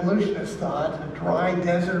model that evolutionists thought, a dry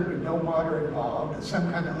desert with no water involved, and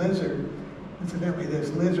some kind of lizard. Incidentally,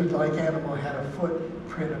 this lizard-like animal had a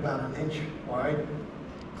footprint about 1 inch wide,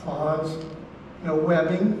 claws, no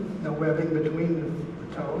webbing between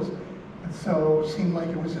the toes. And so it seemed like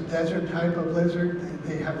it was a desert type of lizard.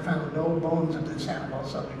 They have found no bones of this animal,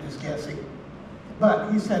 so they're just guessing.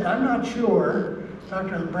 But he said, I'm not sure,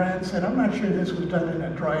 Dr. Brand said, I'm not sure this was done in a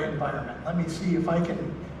dry environment. Let me see if I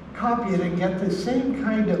can copy it and get the same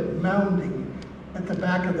kind of mounding at the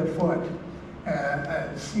back of the foot.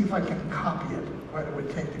 See if I can copy it, what it would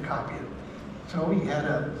take to copy it. So he had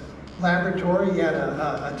a laboratory, he had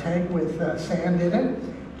a tank with sand in it,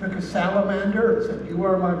 took a salamander and said, you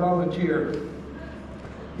are my volunteer.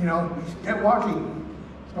 You know, get walking.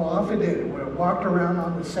 So off it did. It walked around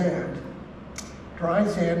on the sand. Dry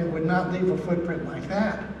sand would not leave a footprint like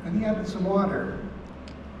that. And he added some water.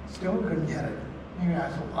 Still couldn't get it. He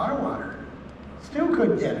added a lot of water. Still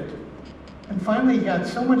couldn't get it. And finally he got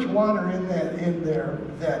so much water in there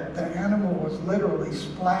that the animal was literally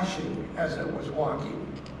splashing as it was walking.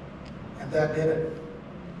 And that did it.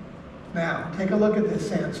 Now, take a look at this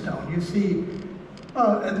sandstone. You see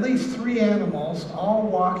at least 3 animals all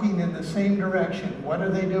walking in the same direction. What are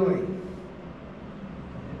they doing?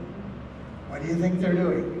 What do you think they're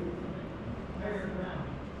doing? Higher ground.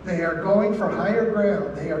 They are going for higher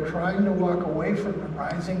ground. They are trying to walk away from the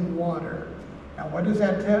rising water. Now, what does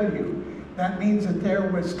that tell you? That means that there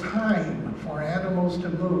was time for animals to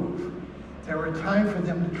move. There were time for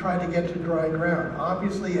them to try to get to dry ground.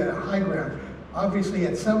 Obviously, at high ground. Obviously,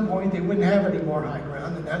 at some point, they wouldn't have any more high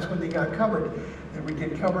ground, and that's when they got covered. They would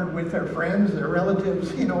get covered with their friends, their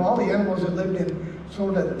relatives, you know, all the animals that lived in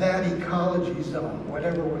sort of that ecology zone,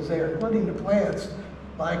 whatever was there, including the plants,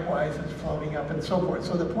 likewise, is floating up and so forth.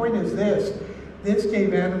 So the point is this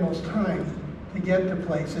gave animals time to get to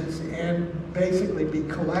places and basically be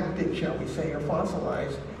collected, shall we say, or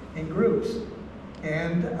fossilized in groups.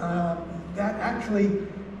 And that actually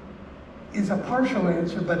is a partial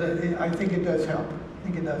answer, but I think it does help. I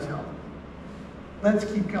think it does help. Let's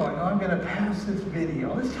keep going. I'm going to pass this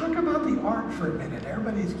video. Let's talk about the ark for a minute.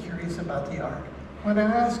 Everybody's curious about the ark. When I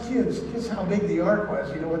ask kids just how big the ark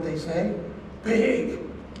was, you know what they say? Big.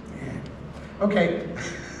 Yeah. Okay.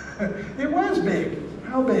 It was big.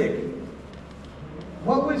 How big?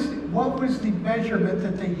 What was the measurement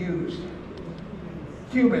that they used?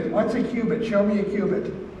 Cubit. What's a cubit? Show me a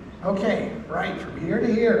cubit. Okay, right, from here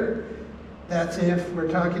to here. That's if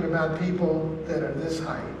we're talking about people that are this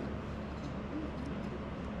height.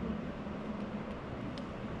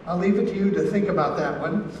 I'll leave it to you to think about that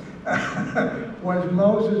one. Was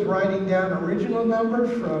Moses writing down original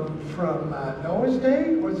numbers from Noah's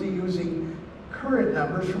day? Was he using current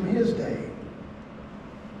numbers from his day?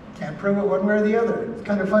 Can't prove it one way or the other. It's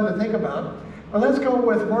kind of fun to think about. Well, let's go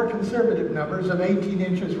with more conservative numbers of 18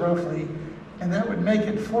 inches roughly, and that would make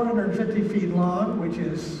it 450 feet long, which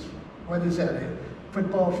is, what is that, a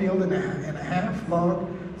football field and a half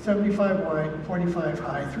long, 75 wide, 45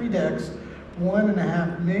 high, 3 decks,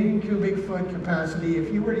 1.5 million cubic foot capacity.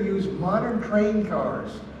 If you were to use modern train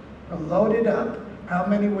cars to load it up, how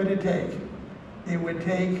many would it take? It would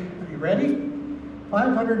take, are you ready?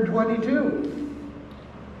 522.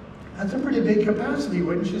 That's a pretty big capacity,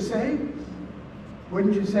 wouldn't you say?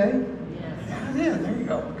 Wouldn't you say? Yes. Yeah, there you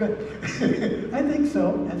go. Good. I think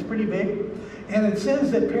so. That's pretty big. And it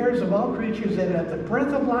says that pairs of all creatures that have the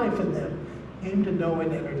breath of life in them came to know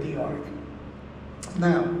and entered the ark.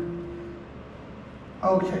 Now,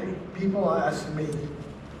 okay, people ask me,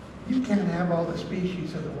 you can't have all the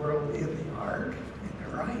species of the world in the ark. And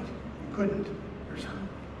they're right. You couldn't. There's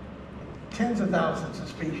tens of thousands of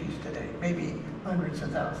species today, maybe hundreds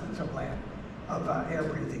of thousands of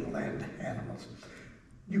air-breathing land animals.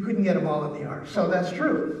 You couldn't get them all in the ark. So that's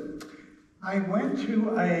true. I went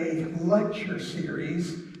to a lecture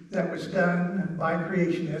series that was done by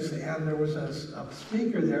creationists, and there was a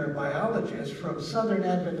speaker there, a biologist from Southern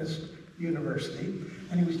Adventist University,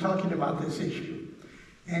 and he was talking about this issue.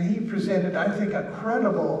 And he presented, I think, a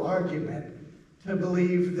credible argument to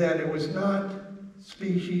believe that it was not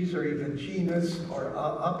species or even genus or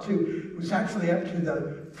it was actually up to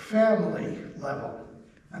the family level.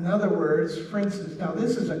 In other words, for instance, now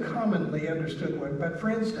this is a commonly understood one, but for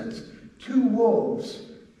instance, 2 wolves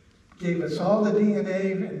gave us all the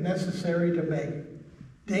DNA necessary to make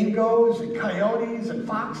dingoes and coyotes and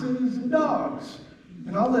foxes and dogs.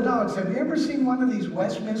 And all the dogs. Have you ever seen one of these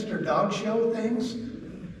Westminster dog show things?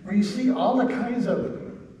 Where you see all the kinds of,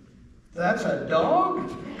 that's a dog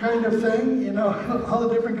kind of thing, you know, all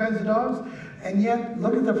the different kinds of dogs. And yet,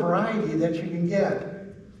 look at the variety that you can get.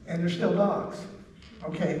 And they're still dogs.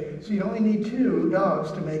 Okay, so you only need 2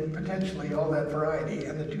 dogs to make potentially all that variety,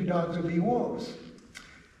 and the 2 dogs would be wolves.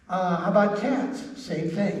 How about cats? Same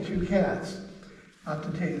thing, 2 cats. I'll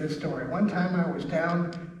have to tell you this story. One time I was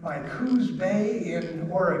down by Coos Bay in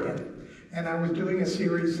Oregon, and I was doing a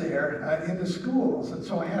series there in the schools. And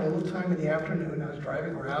so I had a little time in the afternoon. I was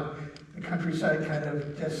driving around the countryside, kind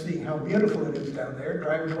of just seeing how beautiful it is down there,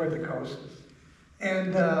 driving toward the coast.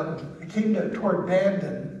 And I came toward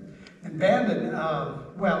Bandon. And Bandon,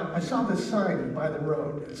 well, I saw this sign by the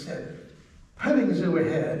road that said, petting zoo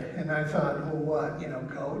ahead. And I thought, well, what, you know,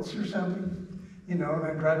 goats or something? You know, and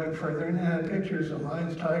I'm driving further and it had pictures of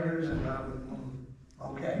lions, tigers, and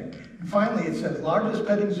okay. And finally it says, largest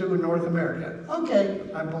petting zoo in North America. Okay,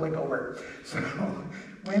 I'm pulling over. So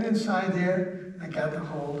went inside there, I got to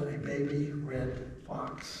hold a baby red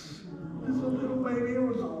fox. This little baby, it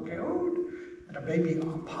was so cute. And a baby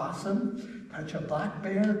opossum, touch a black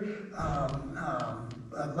bear,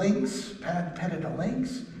 a lynx, petted a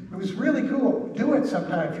lynx. It was really cool. Do it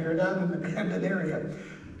sometime if you're down in the Bandon area.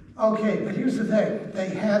 Okay, but here's the thing. They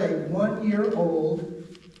had a 1-year-old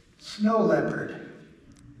snow leopard.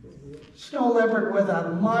 Snow leopard with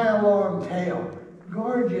a mile-long tail.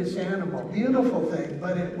 Gorgeous animal, beautiful thing,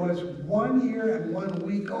 but it was 1 year and 1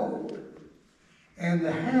 week old. And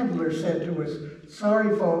the handler said to us,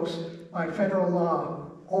 sorry folks, by federal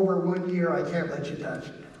law, over 1 year I can't let you touch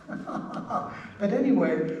it. But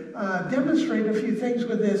anyway, demonstrate a few things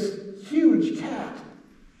with this huge cat.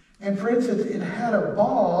 And for instance, it had a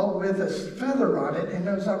ball with a feather on it, and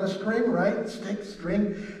it was on a string, right? Stick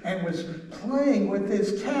string, and was playing with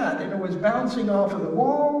this cat, and it was bouncing off of the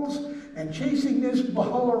walls and chasing this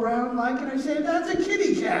ball around like, and I said, that's a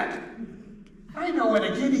kitty cat. I know what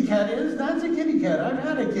a kitty cat is. That's a kitty cat. I've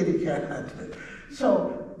had a kitty cat.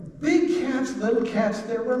 So big cats, little cats,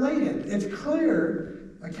 they're related. It's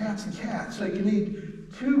clear a cat's a cat. So you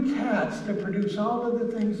need 2 cats to produce all of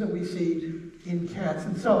the things that we see in cats.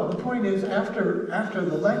 And so the point is, after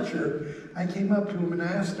the lecture, I came up to him and I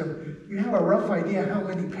asked him, you have a rough idea how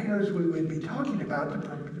many pairs we would be talking about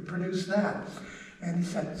to produce that? And he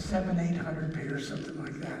said 700-800 pairs, something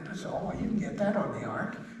like that. I said, oh, you can get that on the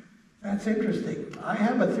ark. That's interesting. I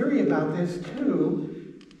have a theory about this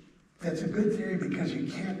too. That's a good theory because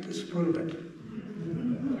you can't disprove it.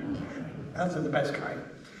 Those are the best kind.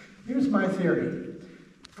 Here's my theory.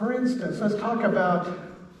 For instance, let's talk about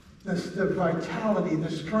the vitality,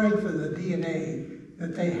 the strength of the DNA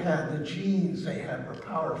that they had, the genes they had were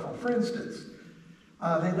powerful. For instance,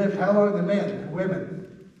 they lived how long, the men,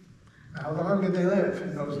 women? How long did they live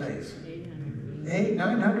in those days?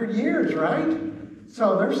 800-900 years, right?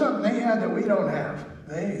 So there's something they had that we don't have.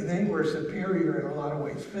 They were superior in a lot of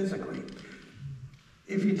ways physically.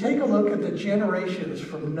 If you take a look at the generations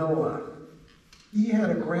from Noah, he had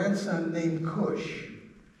a grandson named Cush.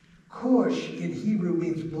 Cush in Hebrew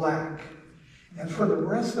means black. And for the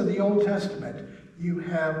rest of the Old Testament, you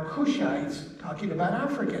have Cushites talking about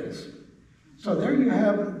Africans. So there you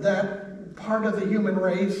have that part of the human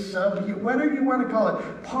race, whatever you want to call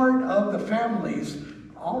it, part of the families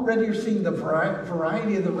already you're seeing the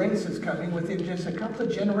variety of the races coming within just a couple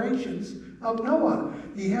of generations of Noah.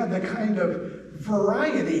 He had the kind of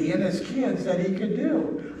variety in his kids that he could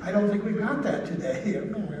do. I don't think we've got that today. I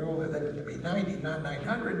mean, we're only living to be 90, not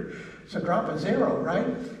 900. So drop a zero,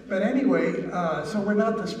 right? But anyway, so we're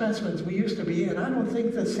not the specimens we used to be, and I don't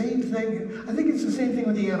think the same thing, I think it's the same thing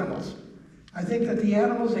with the animals. I think that the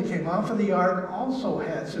animals that came off of the ark also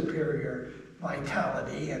had superior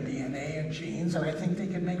vitality and DNA and genes, and I think they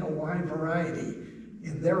can make a wide variety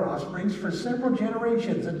in their offsprings for several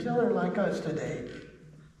generations until they're like us today,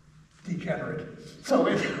 degenerate. So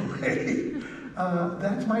anyway,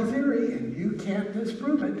 that's my theory, and you can't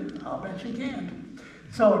disprove it. I'll bet you can't.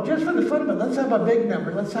 So just for the fun of it, let's have a big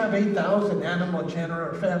number. Let's have 8,000 animal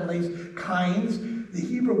genera, families, kinds. The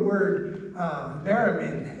Hebrew word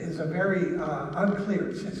baramin is a very unclear.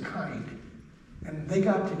 It says kind. And they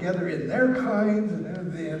got together in their kinds,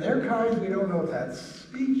 and their kinds, we don't know if that's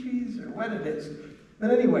species or what it is. But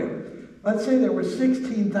anyway, let's say there were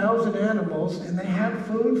 16,000 animals, and they had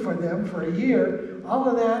food for them for a year. All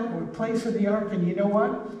of that were placed in the ark, and you know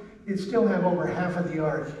what? You'd still have over half of the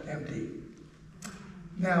ark empty.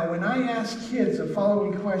 Now, when I ask kids the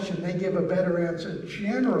following question, they give a better answer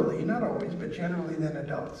generally, not always, but generally than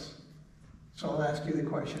adults. So I'll ask you the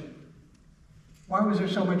question. Why was there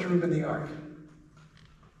so much room in the ark?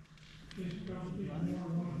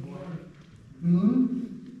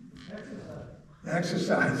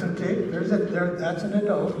 Exercise, okay. That's an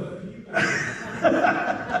adult.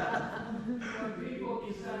 People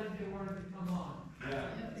decided they wanted to come on.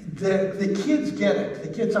 The kids get it. The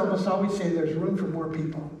kids almost always say there's room for more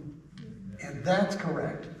people. And that's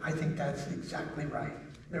correct. I think that's exactly right.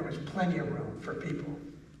 There was plenty of room for people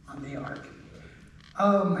on the ark.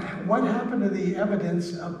 What happened to the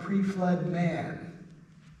evidence of pre-flood man?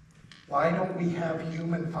 Why don't we have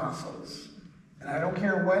human fossils? And I don't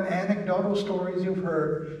care what anecdotal stories you've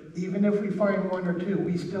heard, even if we find one or two,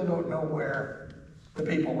 we still don't know where the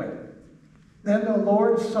people went. Then the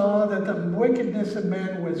Lord saw that the wickedness of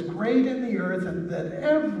man was great in the earth, and that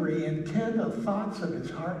every intent of thoughts of his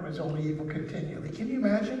heart was only evil continually. Can you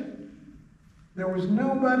imagine? There was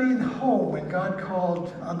nobody home when God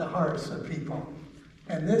called on the hearts of people.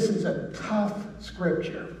 And this is a tough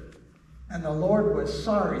scripture. And the Lord was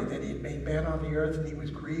sorry that he had made man on the earth, and he was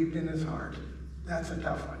grieved in his heart. That's a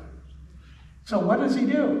tough one. So what does he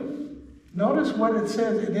do? Notice what it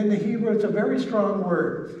says, and in the Hebrew it's a very strong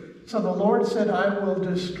word. So the Lord said, I will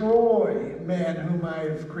destroy man whom I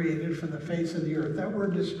have created from the face of the earth. That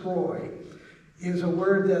word destroy is a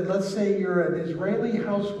word that, let's say you're an Israeli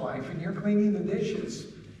housewife and you're cleaning the dishes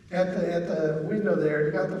at the window there,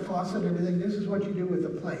 you got the faucet and everything. This is what you do with the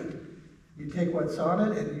plate. You take what's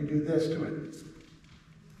on it and you do this to it.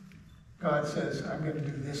 God says, I'm going to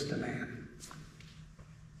do this to man.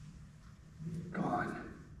 Gone.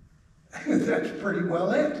 That's pretty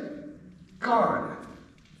well it. Gone.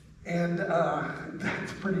 And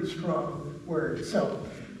that's a pretty strong word. So,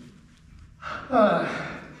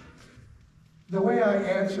 the way I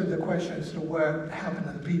answered the question as to what happened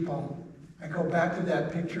to the people, I go back to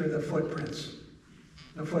that picture of the footprints.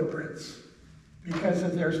 The footprints. Because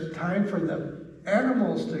if there's time for the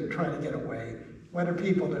animals to try to get away, what are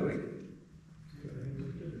people doing?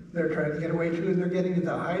 They're trying to get away too, and they're getting to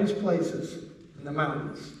the highest places in the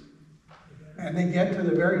mountains. And they get to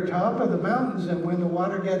the very top of the mountains, and when the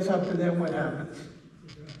water gets up to them, what happens?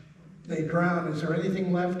 They drown. Is there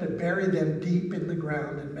anything left to bury them deep in the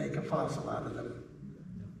ground and make a fossil out of them?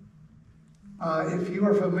 If you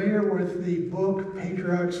are familiar with the book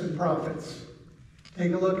Patriarchs and Prophets,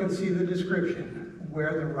 take a look and see the description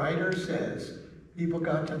where the writer says people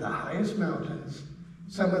got to the highest mountains.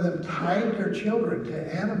 Some of them tied their children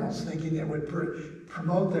to animals thinking it would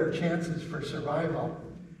promote their chances for survival.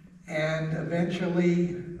 And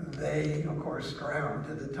eventually they, of course, drowned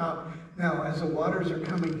to the top. Now, as the waters are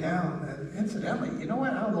coming down, and incidentally, you know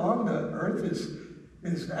what? How long the earth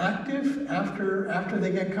is active after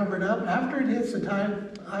they get covered up? After it hits the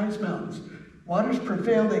highest mountains, waters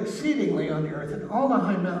prevailed exceedingly on the earth, and all the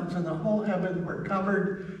high mountains and the whole heaven were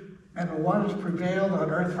covered, and the waters prevailed on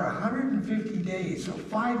earth for 150 days, so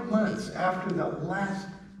 5 months after the last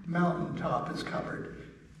mountaintop is covered.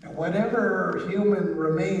 And whatever human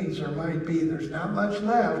remains there might be, there's not much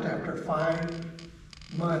left after 5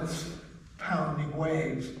 months pounding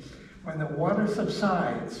waves. When the water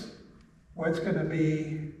subsides, what's going to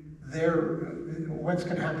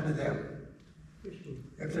happen to them?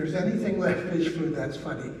 If there's anything left, fish food, that's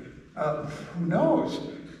funny. Who knows?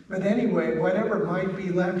 But anyway, whatever might be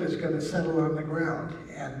left is going to settle on the ground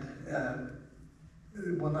and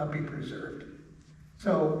it will not be preserved.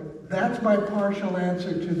 So that's my partial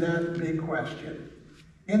answer to that big question.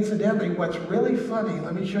 Incidentally, what's really funny,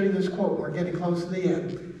 let me show you this quote. We're getting close to the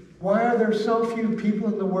end. Why are there so few people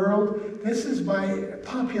in the world? This is by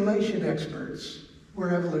population experts. We're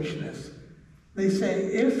evolutionists. They say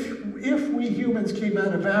if we humans came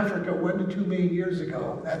out of Africa 1 to 2 million years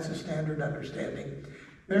ago, that's a standard understanding,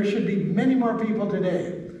 there should be many more people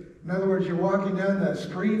today. In other words, you're walking down the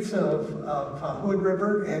streets of Hood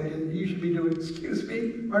River and you should be doing, excuse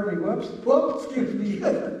me, pardon me, whoops, excuse me,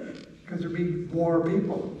 because there'd be more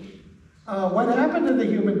people. What happened to the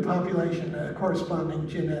human population corresponding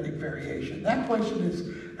genetic variation? That question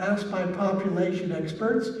is asked by population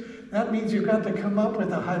experts. That means you've got to come up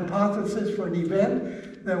with a hypothesis for an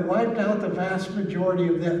event that wiped out the vast majority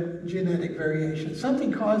of that genetic variation.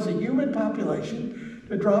 Something caused the human population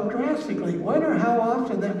to drop drastically. When or how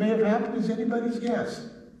often that may have happened is anybody's guess.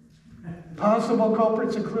 Possible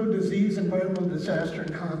culprits include disease, environmental disaster,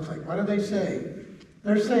 and conflict. What do they say?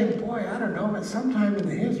 They're saying, boy, I don't know, but sometime in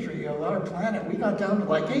the history of our planet, we got down to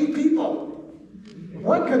like 8 people.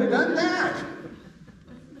 What could have done that?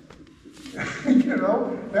 You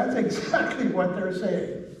know, that's exactly what they're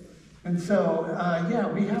saying. And so, yeah,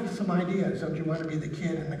 we have some ideas. Don't you want to be the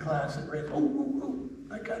kid in the class that read, oh,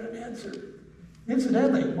 I got an answer.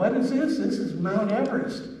 Incidentally, what is this? This is Mount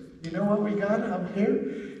Everest. You know what we got up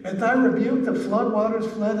here? At thy rebuke, the flood waters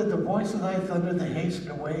fled. At the voice of thy thunder, they hastened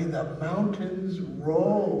away. The mountains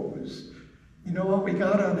rose. You know what we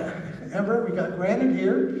got on Everett? We got granite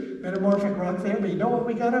here, metamorphic rock there. But you know what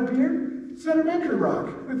we got up here? Sedimentary rock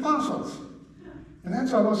with fossils. And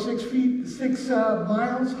that's almost 6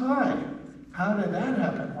 miles high. How did that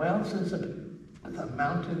happen? Well, since the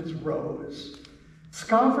mountains rose.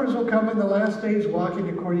 Scoffers will come in the last days, walking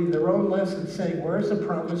according to their own lessons, saying, where is the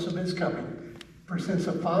promise of his coming? For since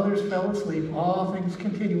the fathers fell asleep, all things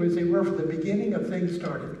continue as they were from the beginning of things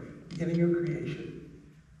started, beginning of creation.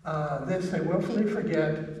 This they willfully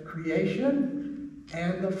forget, creation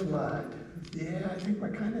and the flood. Yeah, I think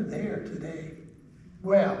we're kind of there today.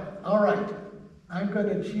 Well, all right. I'm going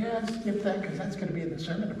to just skip that because that's going to be in the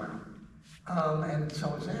sermon tomorrow. And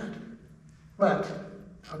so is that. But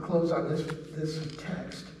I'll close on this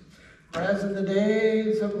text. Whereas in the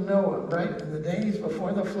days of Noah, right, in the days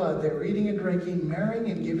before the flood, they were eating and drinking,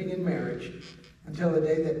 marrying and giving in marriage, until the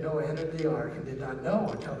day that Noah entered the ark and did not know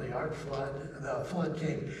until the flood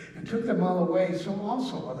came and took them all away. So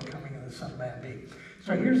also will the coming of the Son of Man be.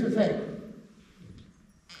 So here's the thing.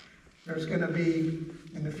 There's going to be,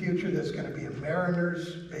 in the future, there's going to be a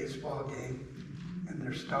Mariners baseball game, and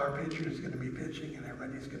their star pitcher is going to be pitching, and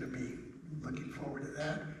everybody's going to be looking forward to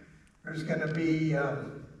that. There's going to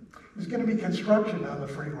be construction on the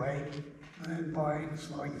freeway, and boy,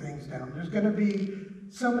 slowing things down. There's going to be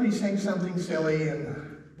somebody saying something silly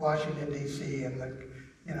in Washington D.C. and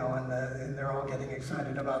they're all getting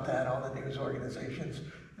excited about that. All the news organizations.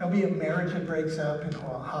 There'll be a marriage that breaks up in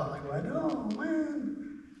Hollywood. Oh man.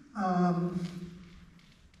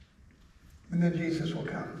 And then Jesus will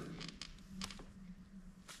come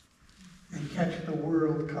and catch the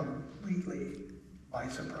world completely by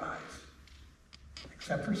surprise,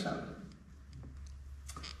 except for some.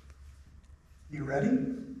 You ready?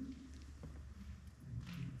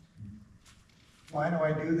 Why do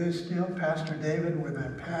I do this still, Pastor David, when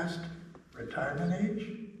I'm past retirement age?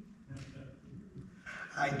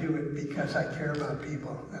 I do it because I care about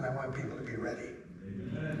people and I want people to be ready.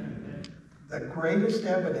 Amen. The greatest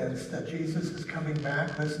evidence that Jesus is coming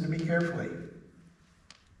back, listen to me carefully,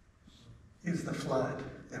 is the flood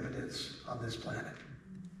evidence on this planet.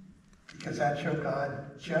 Because that showed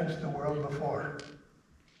God judged the world before.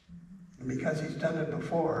 And because he's done it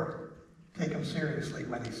before, take him seriously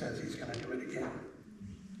when he says he's going to do it again.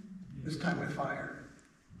 This time with fire.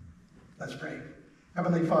 Let's pray.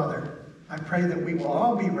 Heavenly Father, I pray that we will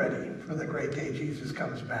all be ready for the great day Jesus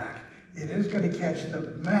comes back. It is going to catch the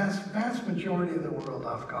vast majority of the world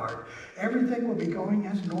off guard. Everything will be going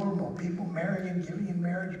as normal. People marrying, giving in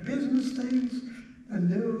marriage, business things, the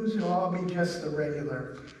news will all be just the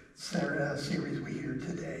regular series we hear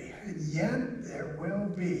today. And yet there will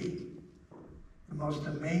be the most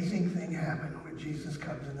amazing thing happen when Jesus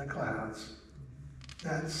comes in the clouds.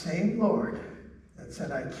 That same Lord that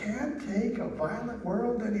said, I can't take a violent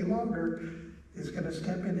world any longer, is going to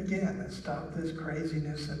step in again and stop this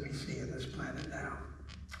craziness that we see in this planet now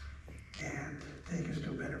and take us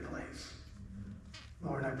to a better place.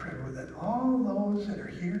 Lord, I pray that all those that are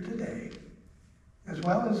here today, as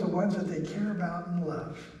well as the ones that they care about and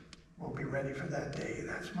love, will be ready for that day.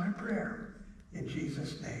 That's my prayer. In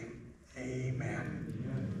Jesus' name,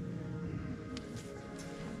 amen.